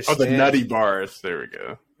even understand. Oh, the nutty bars. There we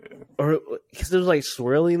go. Yeah. Or because there's like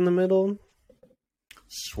swirly in the middle.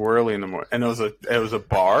 Swirly in the morning, and it was a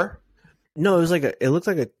bar. No, it looked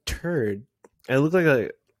like a turd. It looked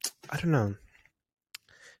like I don't know.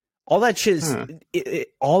 All that shit is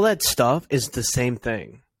all that stuff is the same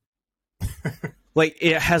thing. Like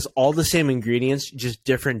it has all the same ingredients, just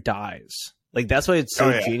different dyes. Like that's why it's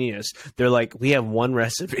so genius. They're like, we have one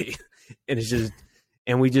recipe, and it's just,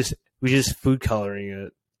 and we just food coloring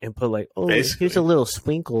it and put like, here's a little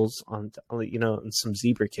sprinkles on and some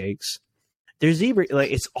zebra cakes. They're zebra,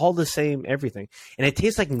 like it's all the same everything, and it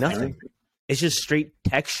tastes like nothing. It's just straight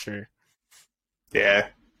texture. Yeah,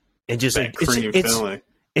 and just like cream filling.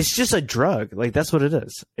 It's just a drug. Like that's what it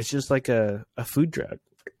is. It's just like a food drug.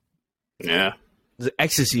 Yeah, the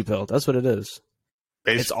ecstasy pill. That's what it is.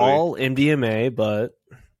 Basically. It's all MDMA, but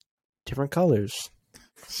different colors.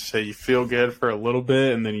 So you feel good for a little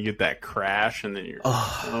bit, and then you get that crash, and then your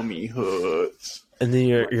tummy hurts. And then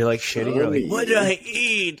you're like shitting. You're like, what did I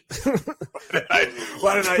eat?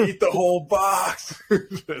 Why did I eat the whole box?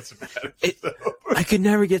 That's bad. I could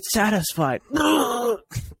never get satisfied.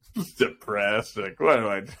 Depressed. Like, what do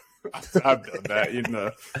I do? I've done that.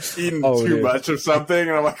 Eating too much of something,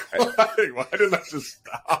 and I'm like, why didn't I just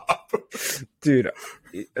stop? Dude,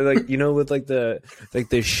 like with like the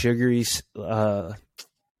sugary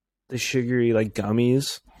like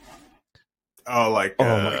gummies. Oh, like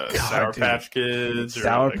Sour Patch Kids,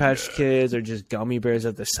 Kids, or just gummy bears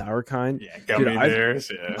of the sour kind. Yeah, gummy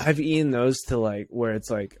bears. I've eaten those to like where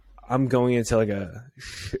it's like I'm going into like a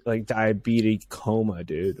diabetic coma,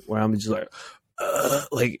 dude. Where I'm just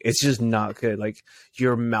like it's just not good. Like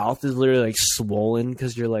your mouth is literally like swollen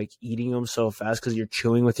because you're like eating them so fast because you're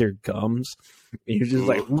chewing with your gums. And you're just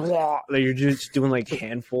like you're just doing like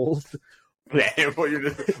handfuls.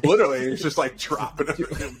 Literally, it's just like dropping it in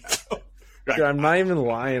your mouth. Dude, I'm not even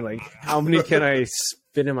lying. Like, how many can I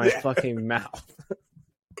spit in my fucking mouth?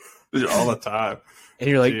 All the time. And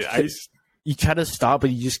you're like, you try to stop, but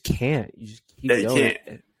you just can't. You just keep going. You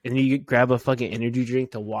can't. And you grab a fucking energy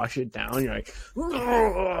drink to wash it down. You're like,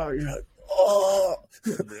 oh.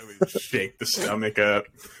 Really shake the stomach up.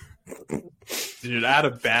 Dude, I had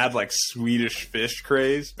a bad like Swedish fish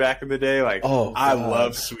craze back in the day. Like, I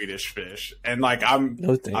love Swedish fish, and like I'm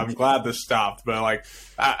glad this stopped. But like,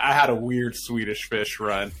 I had a weird Swedish fish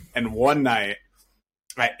run, and one night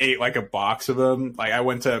I ate like a box of them. Like, I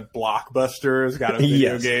went to Blockbusters, got a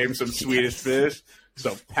video game, some Swedish fish,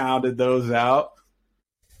 so pounded those out.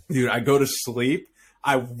 Dude, I go to sleep.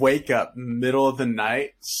 I wake up middle of the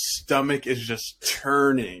night, stomach is just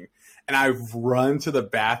turning. And I run to the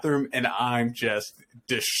bathroom, and I'm just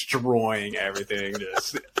destroying everything.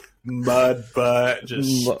 Just mud butt,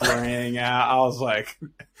 just spraying out. I was like,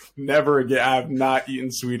 never again. I've not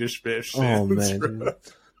eaten Swedish fish since. Oh, man.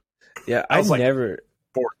 Yeah, I was like never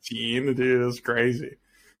 14, dude. It was crazy.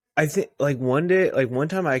 I think like one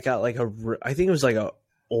time I got like I think it was like a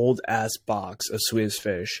old ass box of Swedish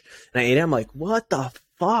Fish, and I ate it. I'm like, what the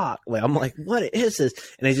fuck? Like, I'm like, what is this?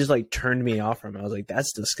 And it just like turned me off from it. I was like,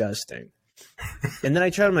 that's disgusting. And then I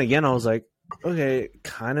tried them again. I was like, okay,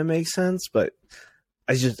 kind of makes sense, but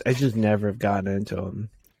I just never have gotten into them.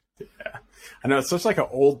 Yeah. I know it's such like an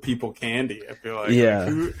old people candy. I feel like, yeah.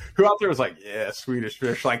 Like, who out there was like, yeah, Swedish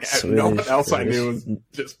Fish? Like no one else fish. I knew was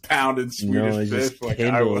just pounded Swedish Fish. Like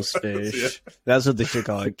Kendall's Fish. Yeah. That's what they should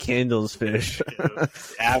call it, Kendall's Fish. Yeah,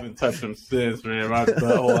 I haven't touched them since, man. My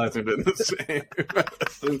butthole hasn't been the same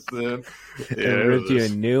since then. Yeah, ripped you a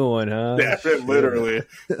new one, huh? Yeah, literally.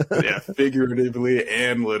 Yeah, figuratively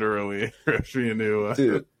and literally ripped me a new one.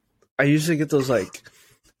 Dude, I usually get those like.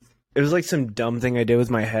 It was like some dumb thing I did with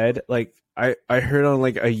my head. Like I heard on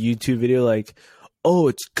like a YouTube video like, oh,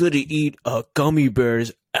 it's good to eat gummy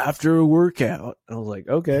bears after a workout. And I was like,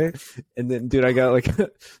 okay. And then, dude, I got like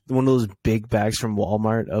one of those big bags from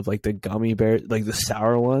Walmart of like the gummy bears, like the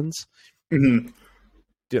sour ones. Mm-hmm.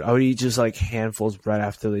 Dude, I would eat just like handfuls right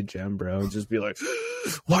after the gym, bro, and just be like,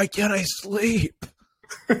 why can't I sleep?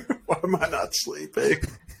 Why am I not sleeping?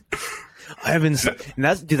 I haven't, and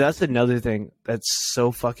that's another thing that's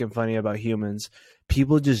so fucking funny about humans.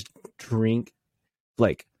 People just drink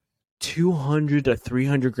like 200 to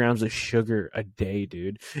 300 grams of sugar a day,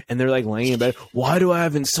 dude, and they're like laying in bed. Why do I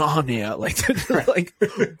have insomnia? Like, like,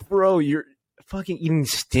 bro, you're fucking eating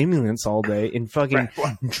stimulants all day and fucking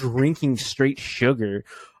drinking straight sugar.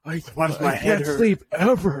 I can't sleep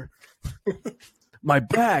ever. My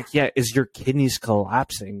back, is your kidneys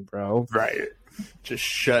collapsing, bro? Right. Just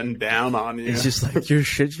shutting down on you. It's just like your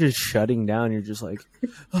shit's just shutting down. You're just like,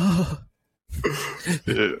 oh.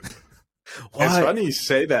 It's funny you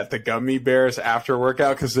say that, the gummy bears after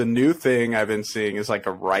workout, because the new thing I've been seeing is like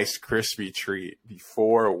a Rice Krispie treat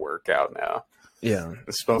before a workout now. Yeah.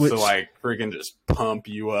 It's supposed to like freaking just pump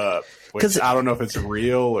you up. Which I don't know if it's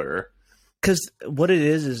real or. Because what it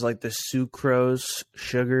is like the sucrose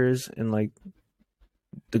sugars and like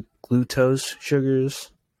the glucose sugars.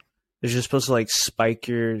 They're just supposed to like spike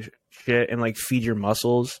your shit and like feed your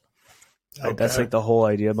muscles. Like, that's like the whole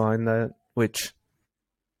idea behind that. Which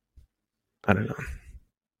I don't know.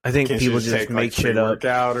 I think people just make shit up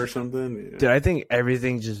or something. Yeah. Dude, I think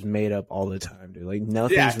everything's just made up all the time, dude. Like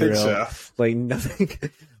nothing's real. So. Like nothing.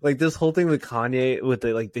 Like this whole thing with Kanye, with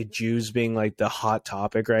the Jews being like the hot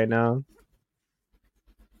topic right now.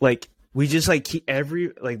 Like. We just like keep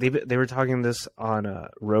they were talking this on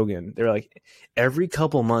Rogan. They were like every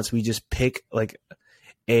couple months we just pick like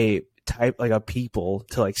a type like a people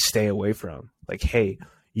to like stay away from. Like, hey,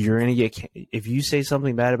 you're gonna get if you say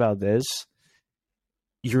something bad about this,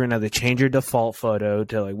 you're gonna have to change your default photo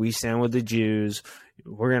to like we stand with the Jews.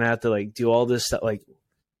 We're gonna have to like do all this stuff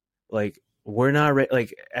like we're not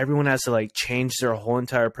like everyone has to like change their whole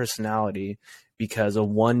entire personality because of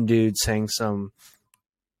one dude saying some.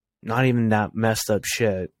 Not even that messed up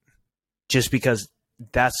shit, just because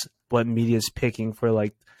that's what media's picking for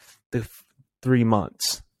like the 3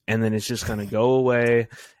 months, and then it's just gonna go away,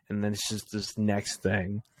 and then it's just this next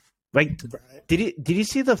thing. Like, did you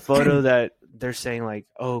see the photo that they're saying like,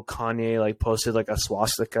 oh, Kanye like posted like a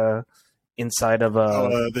swastika inside of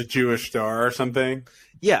the Jewish star or something?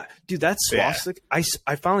 Yeah, dude, that swastika. Yeah.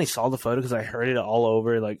 I finally saw the photo because I heard it all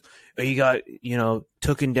over. Like, oh, you got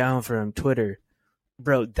taken down from Twitter.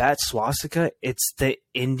 Bro, that swastika, it's the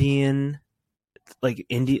Indian, like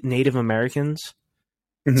Native Americans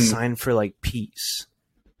sign for like peace.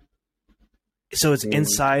 So it's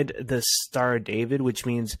inside the Star of David, which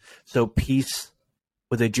means so peace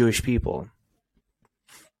with the Jewish people.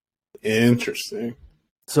 Interesting.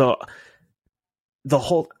 So the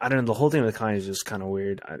whole thing with Kanye is just kind of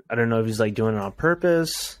weird. I don't know if he's like doing it on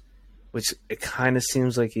purpose, which it kind of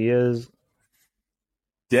seems like he is.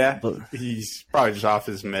 Yeah, but he's probably just off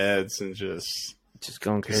his meds and just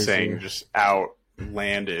going crazy, saying just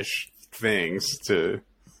outlandish things to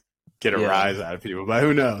get a rise out of people. But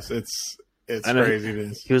who knows? It's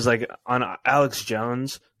craziness. He was like on Alex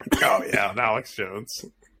Jones. Oh yeah, on Alex Jones.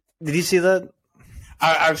 Did you see that?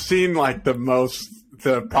 I've seen like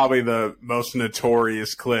probably the most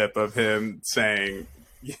notorious clip of him saying,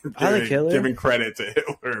 giving credit to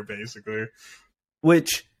Hitler, basically.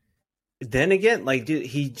 Which. Then again, like, dude,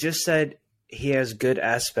 he just said he has good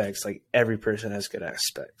aspects. Like, every person has good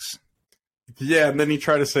aspects. Yeah, and then he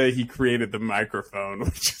tried to say he created the microphone,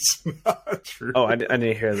 which is not true. Oh, I didn't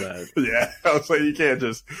hear that. Yeah, I was like, you can't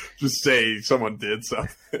just say someone did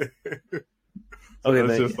something. Okay, it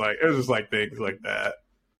was just like things like that.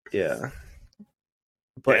 Yeah,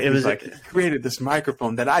 but it was like he created this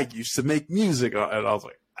microphone that I used to make music on, and I was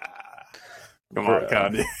like, Come on,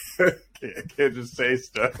 Kanye. Can't just say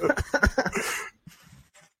stuff.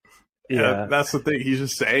 Yeah, that's the thing. He's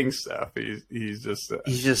just saying stuff. He's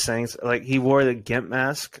just saying, like, he wore the GIMP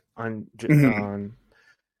mask on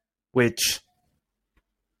which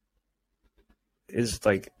is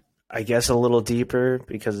like, I guess, a little deeper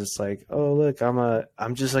because it's like, oh look,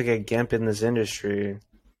 I'm just like a GIMP in this industry.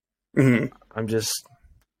 Mm-hmm. I'm just,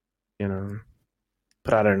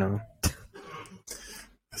 but I don't know.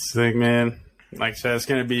 This thing, man. Like I said, it's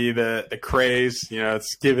going to be the craze.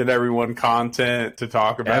 It's giving everyone content to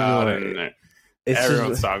talk about, and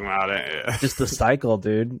everyone's talking about it. Yeah. Just the cycle,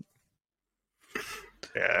 dude.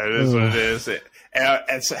 Yeah, it is what it is.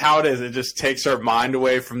 It's how it is. It just takes our mind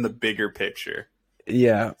away from the bigger picture.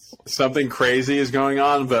 Yeah. Something crazy is going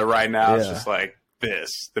on, but right now it's just like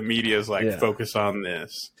this. The media is like, focus on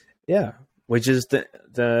this. Yeah, which is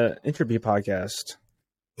the Entropy podcast.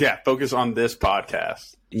 Yeah, focus on this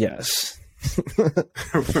podcast. Yes.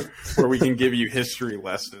 Where we can give you history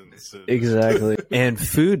lessons. Exactly. And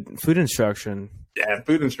food instruction. Yeah,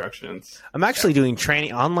 food instructions. I'm actually doing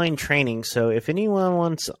online training, so if anyone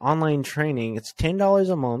wants online training, it's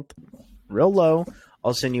 $10 a month, real low.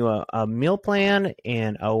 I'll send you a meal plan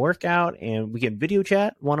and a workout, and we can video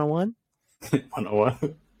chat 101.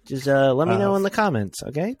 101. Just let me know in the comments,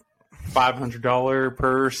 okay? $500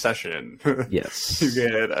 per session. Yes. You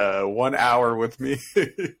get 1 hour with me,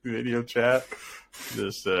 video chat.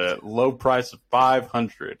 Just low price of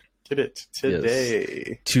 $500. Get it today.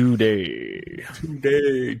 Yes. Today.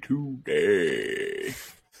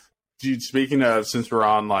 Dude, speaking of, since we're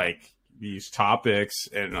on like these topics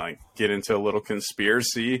and like get into a little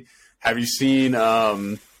conspiracy, have you seen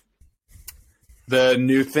the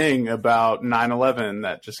new thing about 9/11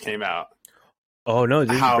 that just came out? Oh no,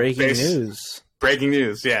 this is breaking news. Breaking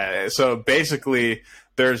news, yeah. So basically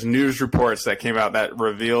there's news reports that came out that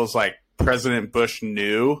reveals like President Bush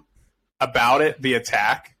knew about it, the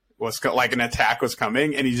attack was like an attack was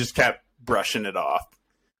coming, and he just kept brushing it off.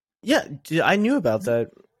 Yeah, dude, I knew about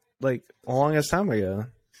that like a long ass time ago.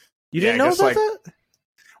 You didn't know about that?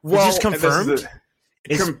 Well, it's just confirmed.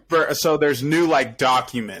 So there's new like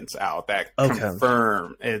documents out that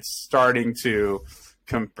confirm. It's starting to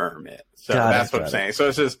confirm it. So that's what I'm saying. So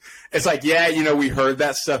it's like, yeah, we heard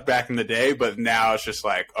that stuff back in the day, but now it's just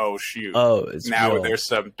like, oh shoot. Oh, it's now real. There's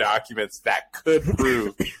some documents that could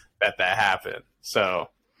prove that happened. So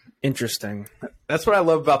interesting. That's what I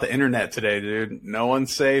love about the internet today, dude. No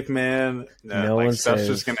one's safe, man. No one's stuff's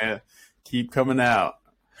safe. Just gonna keep coming out.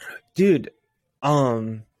 Dude,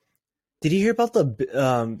 did you hear about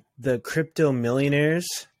the crypto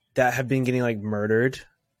millionaires that have been getting like murdered?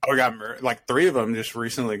 Oh, got murdered. Like 3 of them just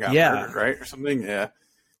recently got murdered, right? Or something. Yeah.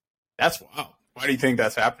 That's wild. Why do you think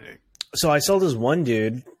that's happening? So I saw this one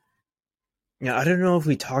dude. Yeah, I don't know if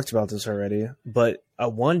we talked about this already, but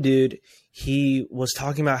one dude, he was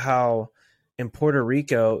talking about how in Puerto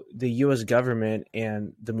Rico, the U.S. government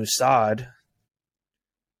and the Mossad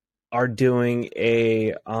are doing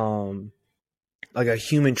a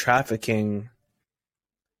human trafficking,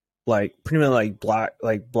 like pretty much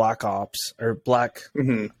like black ops or black.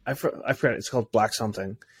 Mm-hmm. I forgot it's called black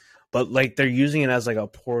something, but like they're using it as like a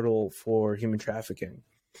portal for human trafficking.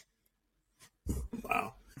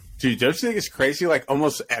 Wow, dude, don't you think it's crazy? Like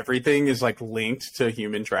almost everything is like linked to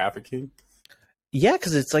human trafficking. Yeah,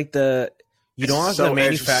 because it's like you don't have to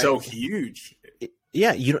manufacture. It's so huge.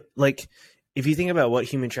 Yeah, you don't, like if you think about what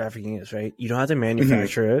human trafficking is, right? You don't have to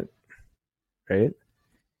manufacture it, right?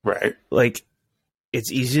 Right. Like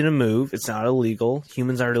it's easy to move. It's not illegal.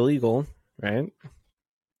 Humans aren't illegal, right?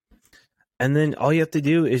 And then all you have to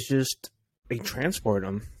do is just like transport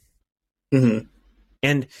them. Mm-hmm.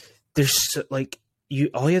 And there's like you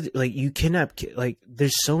kidnap like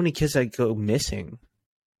there's so many kids that go missing.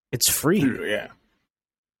 It's free. Yeah.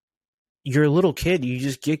 You're a little kid. You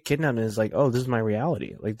just get kidnapped, and it's like, oh, this is my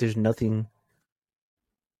reality. Like there's nothing.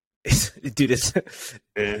 Dude, it's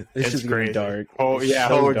just crazy. Dark. Whole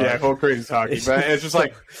crazy talking, but it's just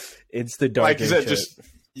like it's the dark. Like you said, just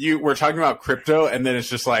we're talking about crypto, and then it's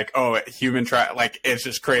just like, oh, human like it's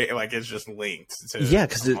just crazy, like it's just linked to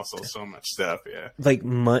because also so much stuff. Yeah,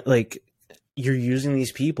 like you're using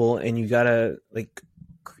these people, and you gotta like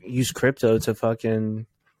use crypto to fucking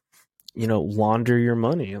launder your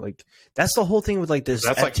money. Like that's the whole thing with like this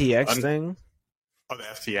FTX thing. Oh, the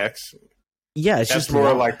FTX. Yeah, it's that's just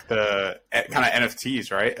more like the kind of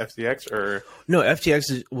NFTs, right? FTX or no?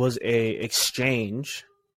 FTX was a exchange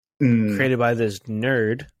created by this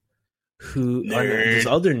nerd this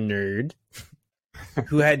other nerd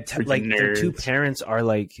who had their 2 parents are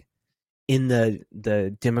like in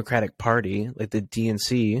the Democratic Party, like the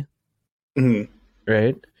DNC, mm-hmm.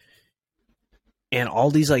 right? And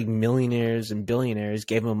all these like millionaires and billionaires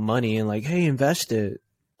gave him money and like, hey, invest it.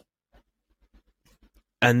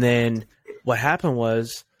 And then what happened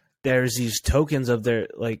was there's these tokens of their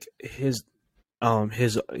like his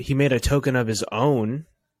he made a token of his own,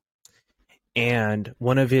 and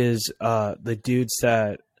one of his the dudes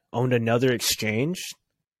that owned another exchange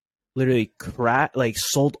literally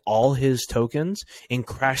sold all his tokens and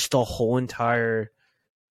crashed the whole entire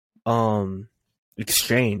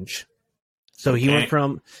exchange. So he went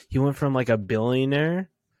from like a billionaire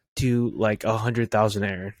to like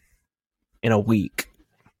 100,000aire in a week.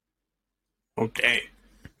 Okay.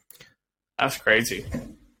 That's crazy.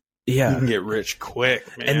 Yeah. You can get rich quick,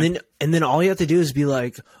 man. And then all you have to do is be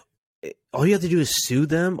like, all you have to do is sue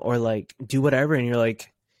them or like do whatever, and you're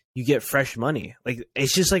like, you get fresh money. Like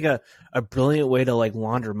it's just like a brilliant way to like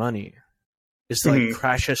launder money. Is to like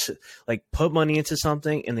crash us, like put money into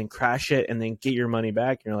something and then crash it and then get your money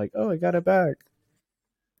back. And you're like, oh, I got it back.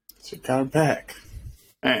 So you got it back.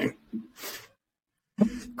 Dang.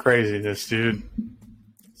 Crazy, this dude.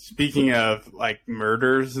 Speaking of like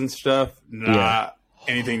murders and stuff, not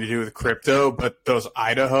anything to do with crypto, but those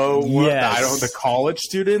the college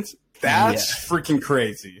students, that's freaking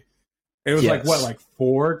crazy. It was like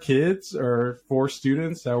 4 kids or 4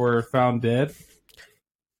 students that were found dead.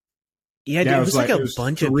 Yeah, dude, it was like a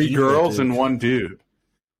bunch of 3 girls and 1 dude.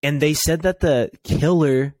 And they said that the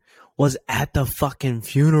killer was at the fucking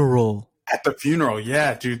funeral. At the funeral,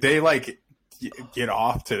 yeah, dude. They like get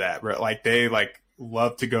off to that, bro. Like they like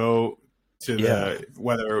love to go to the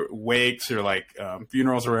whether wakes or like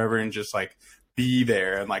funerals or whatever, and just like be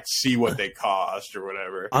there and like see what they caused or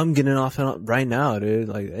whatever. I'm getting off right now, dude.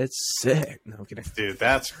 Like it's sick. No, I'm kidding. Dude,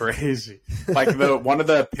 that's crazy. Like one of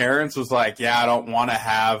the parents was like, "Yeah, I don't want to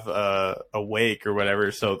have a wake or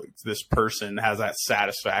whatever." So this person has that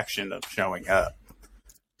satisfaction of showing up.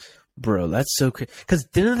 Bro, that's so crazy. Because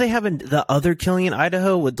didn't they have the other killing in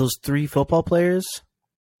Idaho with those 3 football players?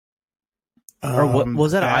 Or what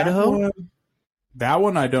was that Idaho? That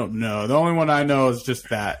one I don't know. The only one I know is just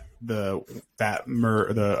that of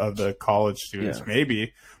the college students,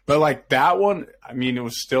 maybe. But like that one, I mean, it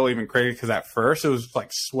was still even crazy because at first it was like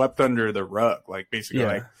swept under the rug, like basically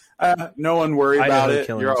like no one worry about it.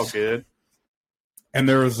 Killings. You're all good. And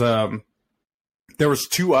there was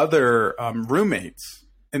 2 other roommates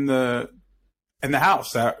in the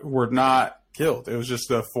house that were not killed. It was just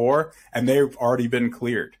the 4, and they've already been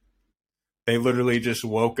cleared. They literally just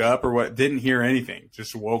woke up or didn't hear anything.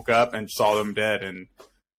 Just woke up and saw them dead and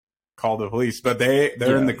called the police. But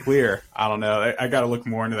they're in the clear. I don't know. I got to look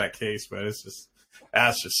more into that case, but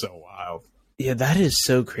that's just so wild. Yeah, that is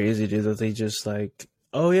so crazy, dude. That they just like,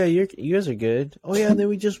 oh yeah, you guys are good. Oh yeah, and then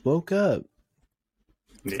we just woke up.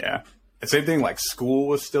 Yeah, the same thing. Like school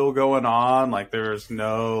was still going on. Like there was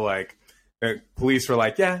no like, the police were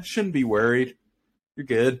like, yeah, shouldn't be worried. You're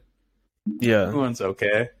good. Yeah, everyone's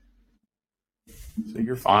okay. So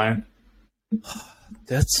you're fine.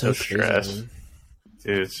 That's so crazy,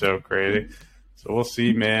 dude. It's so crazy. So we'll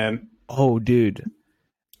see, man. Oh, dude,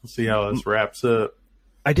 we'll see how this wraps up.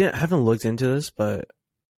 I haven't looked into this, but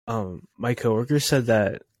my coworker said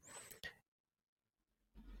that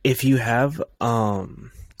if you have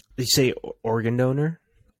they say organ donor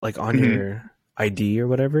like on your ID or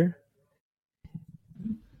whatever,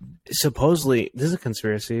 supposedly this is a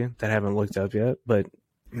conspiracy that I haven't looked up yet, but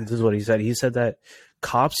this is what he said. He said that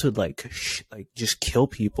cops would like just kill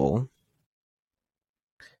people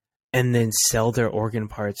and then sell their organ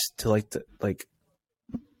parts to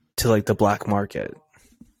the black market.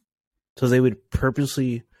 So they would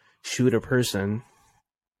purposely shoot a person.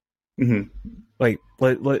 Mm-hmm. Like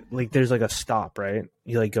there's like a stop, right?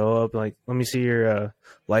 You like go up, like, let me see your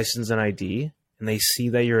license and ID, and they see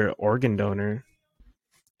that you're an organ donor,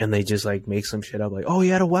 and they just like make some shit up, like, oh,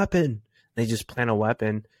 you had a weapon. They just plant a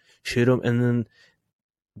weapon, shoot them, and then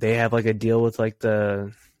they have like a deal with like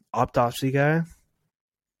the autopsy guy,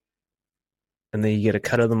 and then you get a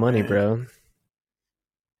cut of the money, bro.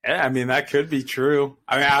 Yeah, I mean that could be true.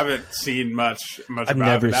 I mean, I haven't seen much. I've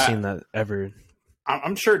never seen that ever.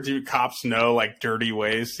 I'm sure, dude, cops know like dirty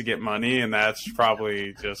ways to get money, and that's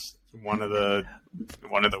probably just one of the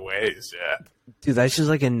ways. Yeah, dude, that's just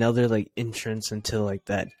like another like entrance into like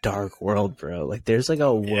that dark world, bro. Like there's like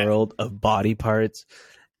a world of body parts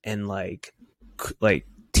and like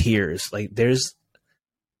tears. Like there's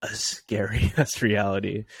a scary ass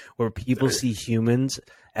reality where people see humans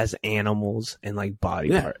as animals and like body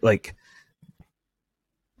part. Like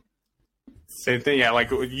same thing. Yeah,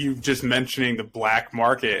 like you just mentioning the black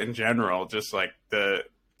market in general, just like the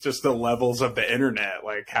levels of the internet,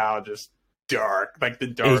 like how just dark, like the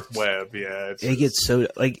dark web. Yeah, it gets so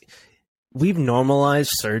like we've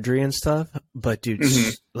normalized surgery and stuff, but dude, Mm-hmm.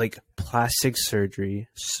 like plastic surgery,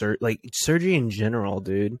 like surgery in general,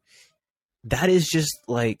 dude, that is just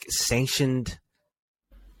like sanctioned,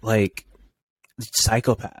 like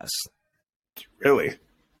psychopaths. Really?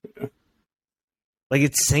 Like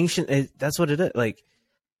it's sanctioned. That's what it is. Like,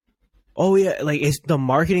 oh yeah, like it's the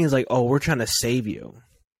marketing is like, oh, we're trying to save you,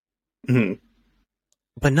 Mm-hmm.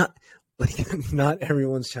 but not like not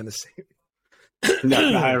everyone's trying to save you.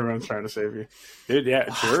 Not everyone's trying to save you, dude.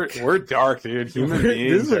 Yeah, we're dark, dude. Human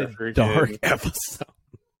beings This is are a freaking dark episode.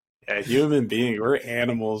 Yeah, human beings. We're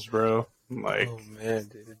animals, bro. Like, Oh man,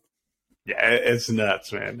 dude. yeah, it's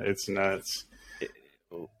nuts, man. It's nuts,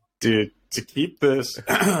 dude. To keep this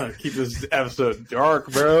episode dark,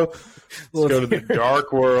 bro. Let's go to the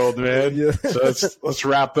dark world, man. Yeah. So let's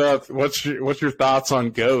wrap up. What's your thoughts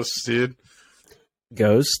on ghosts, dude?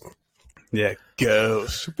 Ghost. Yeah,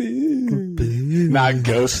 ghosts. Not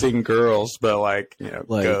ghosting girls, but like, you know,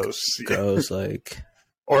 Like ghosts. Ghosts, like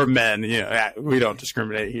Or men, you know, we don't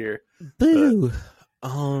discriminate here. boo.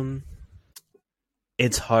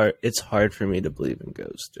 It's hard. It's hard for me to believe in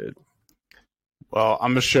ghosts, dude. Well,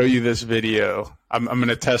 I'm gonna show you this video. I'm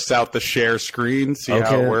gonna test out the share screen, see how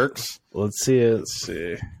Okay. it works. Let's see it. Let's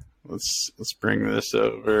see. Let's bring this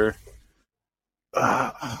over.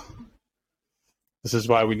 This is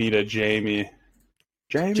why we need a Jamie.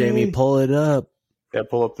 Jamie, pull it up. Yeah,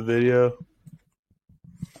 pull up the video.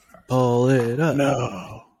 Pull it up.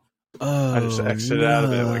 No. Oh, I just exited out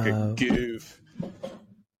of it like a goof.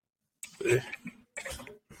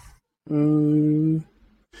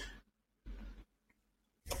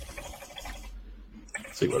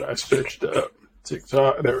 Let's see what I searched up.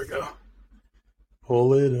 TikTok. There we go.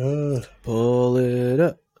 Pull it up. Pull it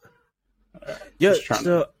up. Yeah, Just trying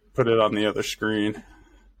to put it on the other screen.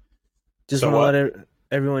 just So want to what? let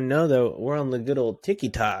everyone know that we're on the good old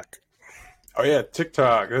TikTok. Oh yeah,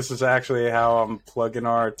 TikTok. This is actually how I'm plugging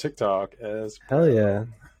our TikTok as. Hell yeah.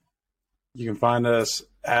 You can find us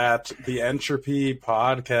at the Entropy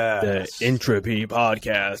Podcast. The Entropy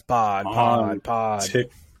Podcast. On Pod.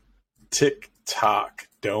 TikTok.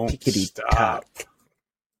 Don't Tickety stop. tock.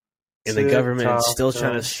 And the government is TikTok, still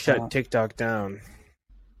trying to don't shut stop. TikTok down.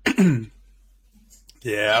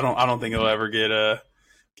 Yeah, I don't think it'll ever get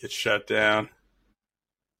shut down.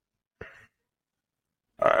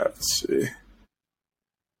 All right, let's see.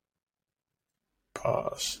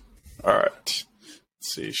 Pause. All right. Let's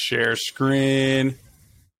see. Share screen.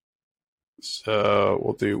 So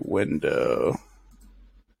we'll do window.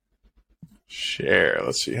 Share.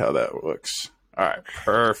 Let's see how that looks. All right,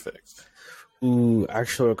 perfect. Ooh,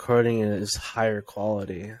 actual recording is higher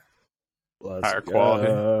quality. Let's Higher go.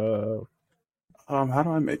 quality. How do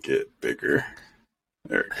I make it bigger?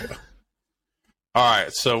 There we go. All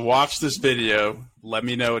right, so watch this video. Let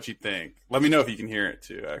me know what you think. Let me know if you can hear it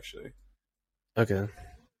too, actually. Okay.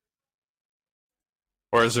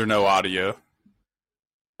 Or is there no audio?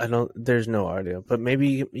 There's no audio, but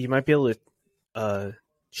maybe you might be able to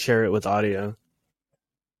share it with audio.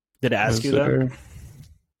 Did it ask you that?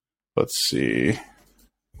 Let's see.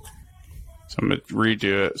 So I'm gonna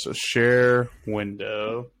redo it. So share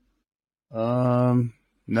window.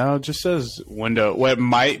 No, it just says window. What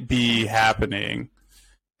might be happening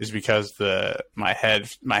is because my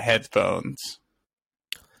headphones.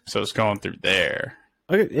 So it's going through there.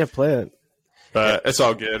 Okay, yeah, play it. But it's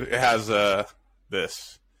all good. It has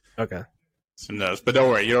this. Okay. Some notes. But don't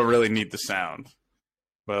worry, you don't really need the sound.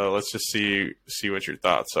 Well, let's just see what your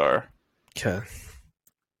thoughts are. Okay.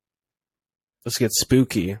 Let's get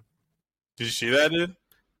spooky. Did you see that, dude?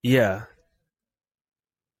 Yeah.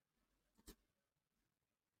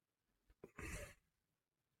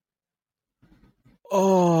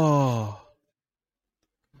 Oh.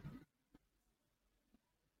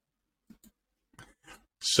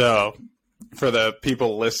 So, for the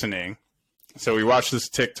people listening, so we watched this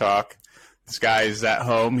TikTok. This guy is at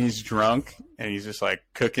home. He's drunk, and he's just, like,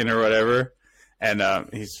 cooking or whatever. And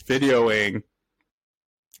he's videoing.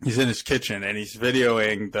 He's in his kitchen, and he's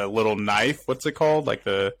videoing the little knife. What's it called? Like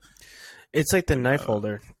It's like the knife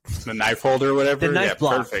holder. the knife holder or whatever? The knife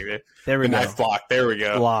block. Perfect. There we The go. knife block. There we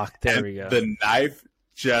go. Block. There And we go. the knife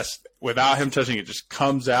just, without him touching it, just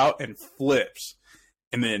comes out and flips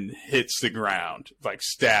and then hits the ground. Like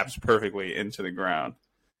stabs perfectly into the ground.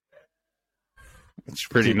 It's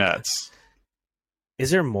pretty nuts. Is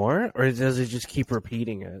there more, or does it just keep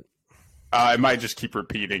repeating it? I might just keep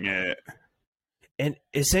repeating it. And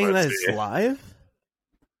it's saying Let's that see. it's live?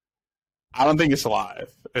 I don't think it's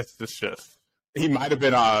live. It's just he might have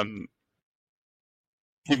been on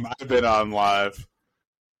live.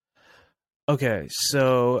 Okay,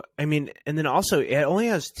 so I mean, and then also it only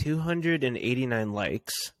has 289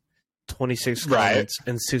 likes, 26 comments,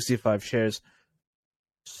 and 65 shares.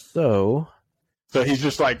 So he's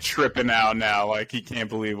just like tripping out now, like he can't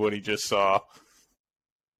believe what he just saw.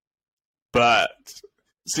 But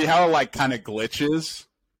see how it like kind of glitches?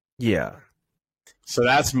 yeah, So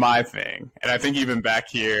that's my thing. And I think even back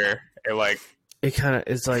here, it kind of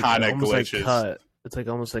it's like kinda almost glitches. like cut. It's like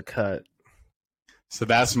almost a cut. So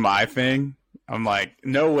that's my thing. I'm like,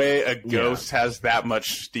 no way a ghost has that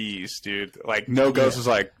much steez, dude. Like, no ghost is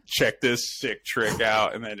like, check this sick trick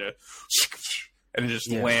out, and then just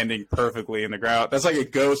landing perfectly in the ground. That's like a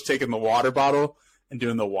ghost taking the water bottle and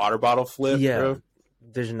doing the water bottle flip. Yeah, bro.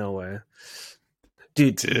 There's no way,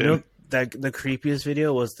 dude. You know, that the creepiest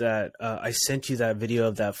video was that I sent you that video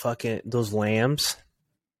of that fucking those lambs.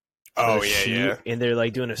 Oh yeah, and they're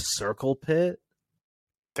like doing a circle pit.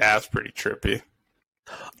 That's pretty trippy.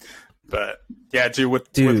 But yeah, dude,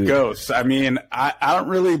 with ghosts, I mean, I don't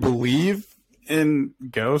really believe in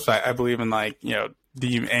ghosts. I believe in like, you know,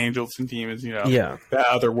 angels and demons, you know, that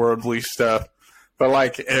otherworldly stuff. But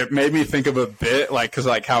like, it made me think of a bit, like, because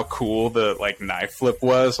like how cool the like knife flip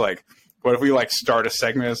was. Like, what if we like start a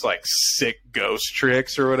segment as like sick ghost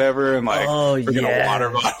tricks or whatever, and like a water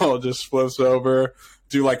bottle just flips over.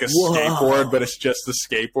 Do like a skateboard, but it's just the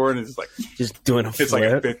skateboard, and it's like just doing a flip. It's like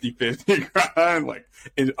a 50-50 grind, like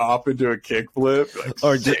up into a kickflip, like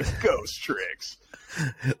or sick ghost tricks.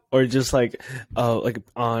 Or just like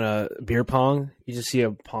on a beer pong, you just see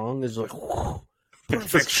a pong is like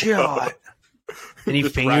perfect shot, and he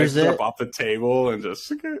fingers it up off the table and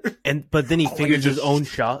just but then he fingers his own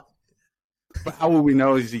shot. But how will we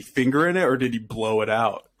know? Is he fingering it or did he blow it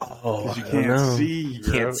out? Oh, you can't see. You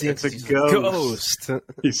can't see. It's a ghost.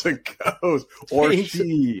 He's a ghost, or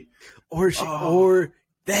she, or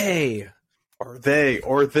they,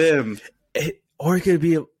 or them, or it could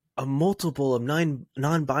be a multiple of 9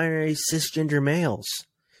 non-binary cisgender males.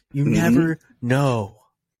 You never know.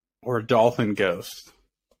 Or a dolphin ghost.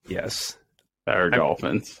 Yes, or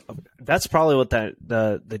dolphins. That's probably what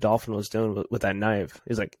the dolphin was doing with that knife.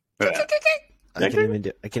 He's like. I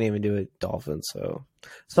can't even do a dolphin, so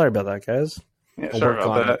sorry about that, guys. Yeah, sorry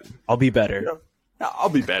about that. I'll be better. I'll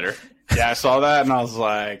be better. Yeah, I saw that and I was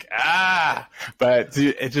like, but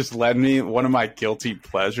dude, it just led me one of my guilty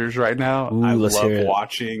pleasures right now. I love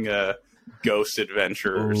watching Ghost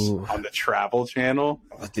Adventures on the Travel Channel.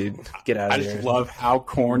 Oh, dude, get out of here. I just love how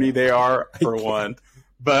corny they are, for one.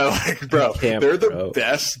 But like, bro, they're the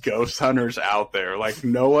best ghost hunters out there. Like,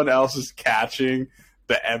 no one else is catching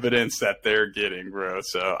the evidence that they're getting, bro.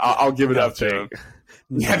 So I'll give it up to him.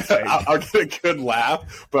 I'll get a good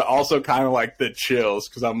laugh, but also kind of like the chills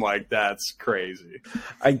because I'm like, that's crazy.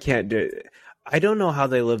 I can't do it. I don't know how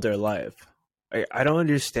they live their life. I don't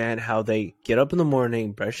understand how they get up in the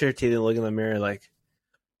morning, brush their teeth, and look in the mirror like,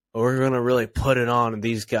 oh, we're going to really put it on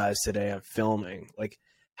these guys today. I'm filming. Like,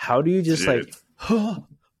 how do you just like,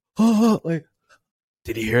 like,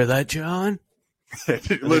 did you hear that, John?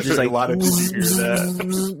 Literally, like, a lot of people hear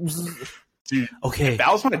that. Dude, okay, if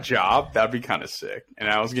that was my job, that'd be kind of sick, and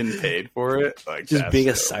I was getting paid for it. Like, just being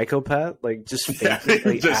a psychopath, like just fake,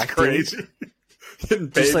 like, just acting. Crazy, getting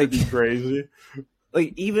paid just like to be crazy.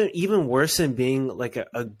 Like even worse than being like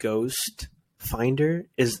a ghost finder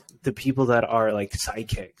is the people that are like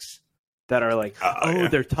sidekicks. That are like,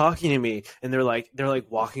 they're talking to me, and they're like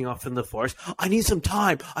walking off in the forest. I need some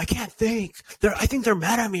time. I can't think. I think they're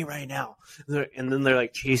mad at me right now. And then they're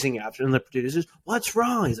like chasing after them. The producer's, what's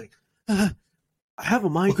wrong? He's like, I have a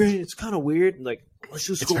migraine. It's kind of weird. And like, let's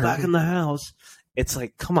just go back in the house. It's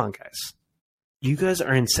like, come on, guys. You guys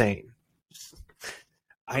are insane.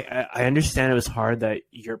 I understand it was hard that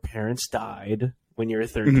your parents died when you were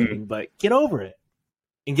 13, but get over it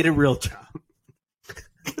and get a real job.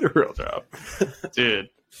 Get a real job,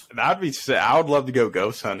 dude. That'd be sick. I would love to go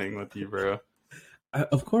ghost hunting with you, bro.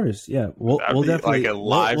 Of course, yeah. We'll definitely like a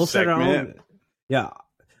live segment. Yeah,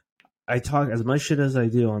 I talk as much shit as I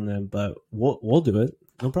do on them, but we'll do it.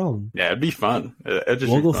 No problem. Yeah, it'd be fun.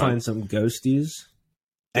 We'll go find some ghosties.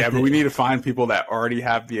 Yeah, but we need to find people that already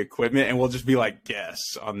have the equipment, and we'll just be like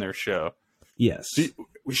guests on their show. Yes.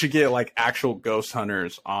 We should get like actual ghost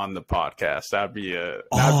hunters on the podcast. That'd be a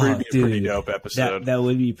pretty dope episode. That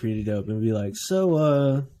would be pretty dope. And be like,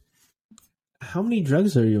 so how many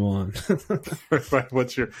drugs are you on?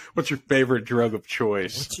 What's your favorite drug of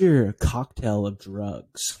choice? What's your cocktail of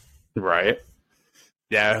drugs? Right.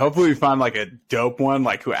 Yeah, hopefully we find like a dope one,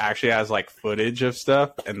 like who actually has like footage of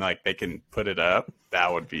stuff and like they can put it up.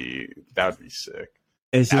 That would be sick.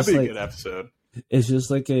 That'd be a good episode. It's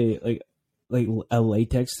just like a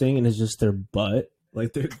latex thing, and it's just their butt.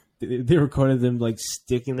 Like they recorded them like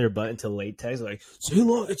sticking their butt into latex. Like, see,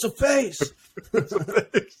 look, it's a face.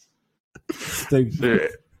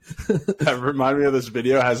 That reminded me of this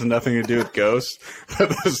video. It has nothing to do with ghosts.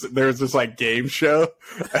 There's this like game show,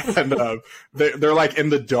 and they're like in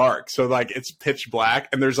the dark, so like it's pitch black,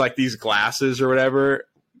 and there's like these glasses or whatever,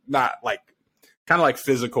 not like kind of like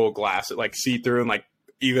physical glass, like see through, and like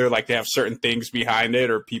either like they have certain things behind it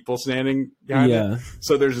or people standing behind it.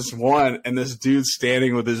 So there's this one, and this dude's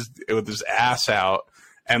standing with his ass out.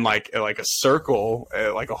 And like a circle,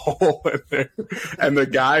 like a hole in there, and the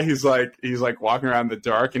guy he's like walking around in the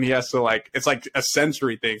dark, and he has to like it's like a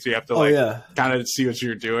sensory thing, so you have to kind of see what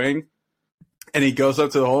you're doing. And he goes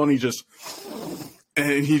up to the hole, and he just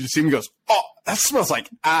goes, "Oh, that smells like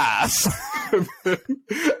ass."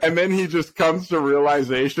 And then he just comes to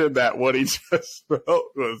realization that what he just smelled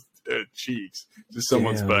was cheeks, just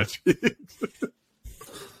someone's butt cheeks.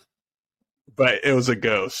 But it was a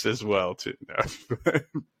ghost as well, too. No.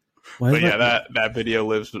 But yeah, that video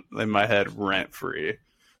lives in my head rent free.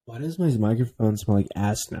 Why does my microphone smell like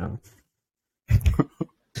ass now?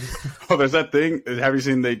 Oh, there's that thing. Have you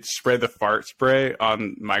seen they spray the fart spray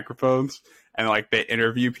on microphones? And like they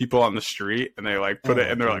interview people on the street and they like put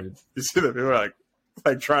it and they're like, you see the people are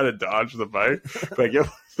like trying to dodge the mic. Like, yo,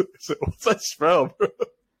 what's that smell, bro?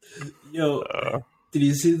 Yo, did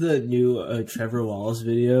you see the new Trevor Wallace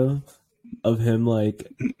video? Of him, like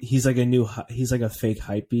he's like a fake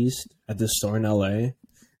hype beast at this store in LA.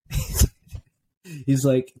 He's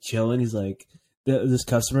like chilling. He's like, this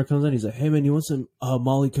customer comes in. He's like, "Hey man, you want some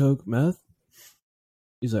Molly Coke meth?"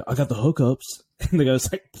 He's like, "I got the hookups." And the guy's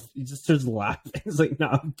like, he just starts laughing. He's like, "No,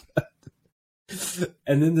 I'm good."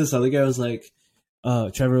 And then this other guy was like,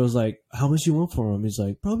 Trevor was like, "How much you want for him?" He's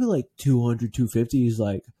like, "Probably like 200, 250. He's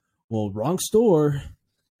like, "Well, wrong store,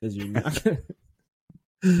 because you're not gonna."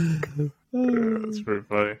 That's pretty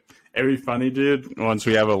funny. It'd be funny, dude. Once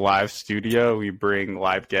we have a live studio, we bring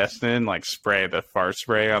live guests in, like spray the fart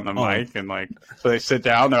spray on the mic, and like so they sit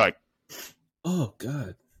down. They're like, "Oh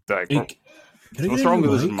god, like, what's wrong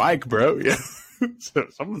with this mic, bro?" Yeah, so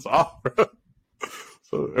someone's off, bro.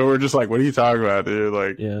 So and we're just like, "What are you talking about, dude?"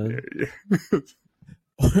 Like,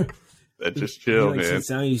 that just chill, man. Sits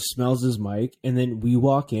down, he smells his mic, and then we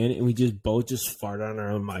walk in, and we just both just fart on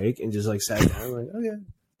our own mic, and just like sat down, like, "Okay,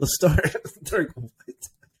 let's start." What?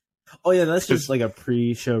 Oh yeah, that's just like a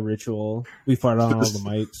pre-show ritual. We fart on all the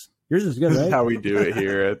mics. Yours is good, right? This is how we do it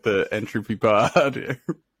here at the Entropy Pod.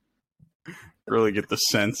 Really get the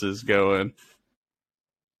senses going.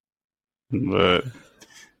 But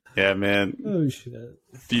yeah, man. Oh shit!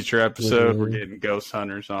 Future episode, we're getting ghost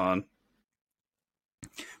hunters on.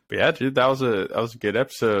 But yeah, dude, that was a good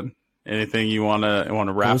episode. Anything you wanna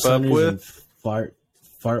wrap ghost up with? Fart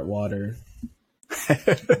water. Is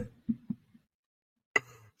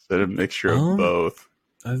it a mixture of both?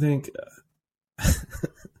 I think.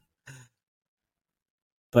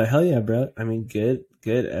 But hell yeah, bro. I mean, good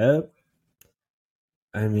ep.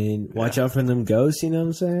 I mean, watch out for them ghosts, you know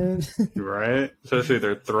what I'm saying? Right? Especially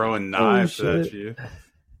they're throwing knives at you.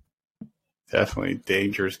 Definitely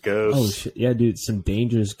dangerous ghosts. Oh, shit. Yeah, dude, some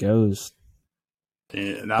dangerous ghosts.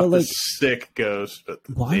 Yeah, not the sick ghost, but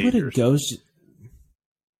the why would a ghost...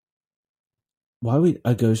 Why would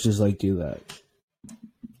a ghost just, like, do that?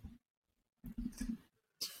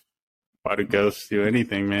 Why do ghosts do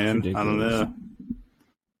anything, man? I don't know.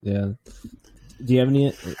 Yeah. Do you have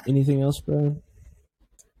anything else, bro?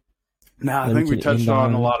 No, I think we touched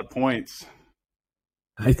on a lot of points.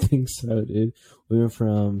 I think so, dude. We went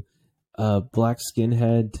from black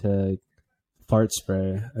skinhead to fart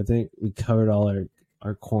spray. I think we covered all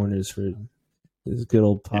our corners for this good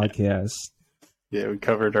old podcast. Yeah, we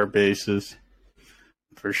covered our bases.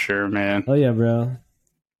 For sure, man. Oh, yeah, bro.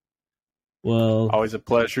 Well, always a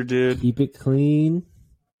pleasure, dude. Keep it clean.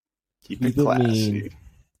 Keep it classy.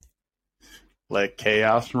 Let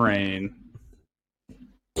chaos reign.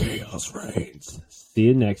 Chaos reigns. See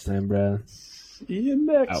you next time, bro. See you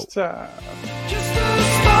next time.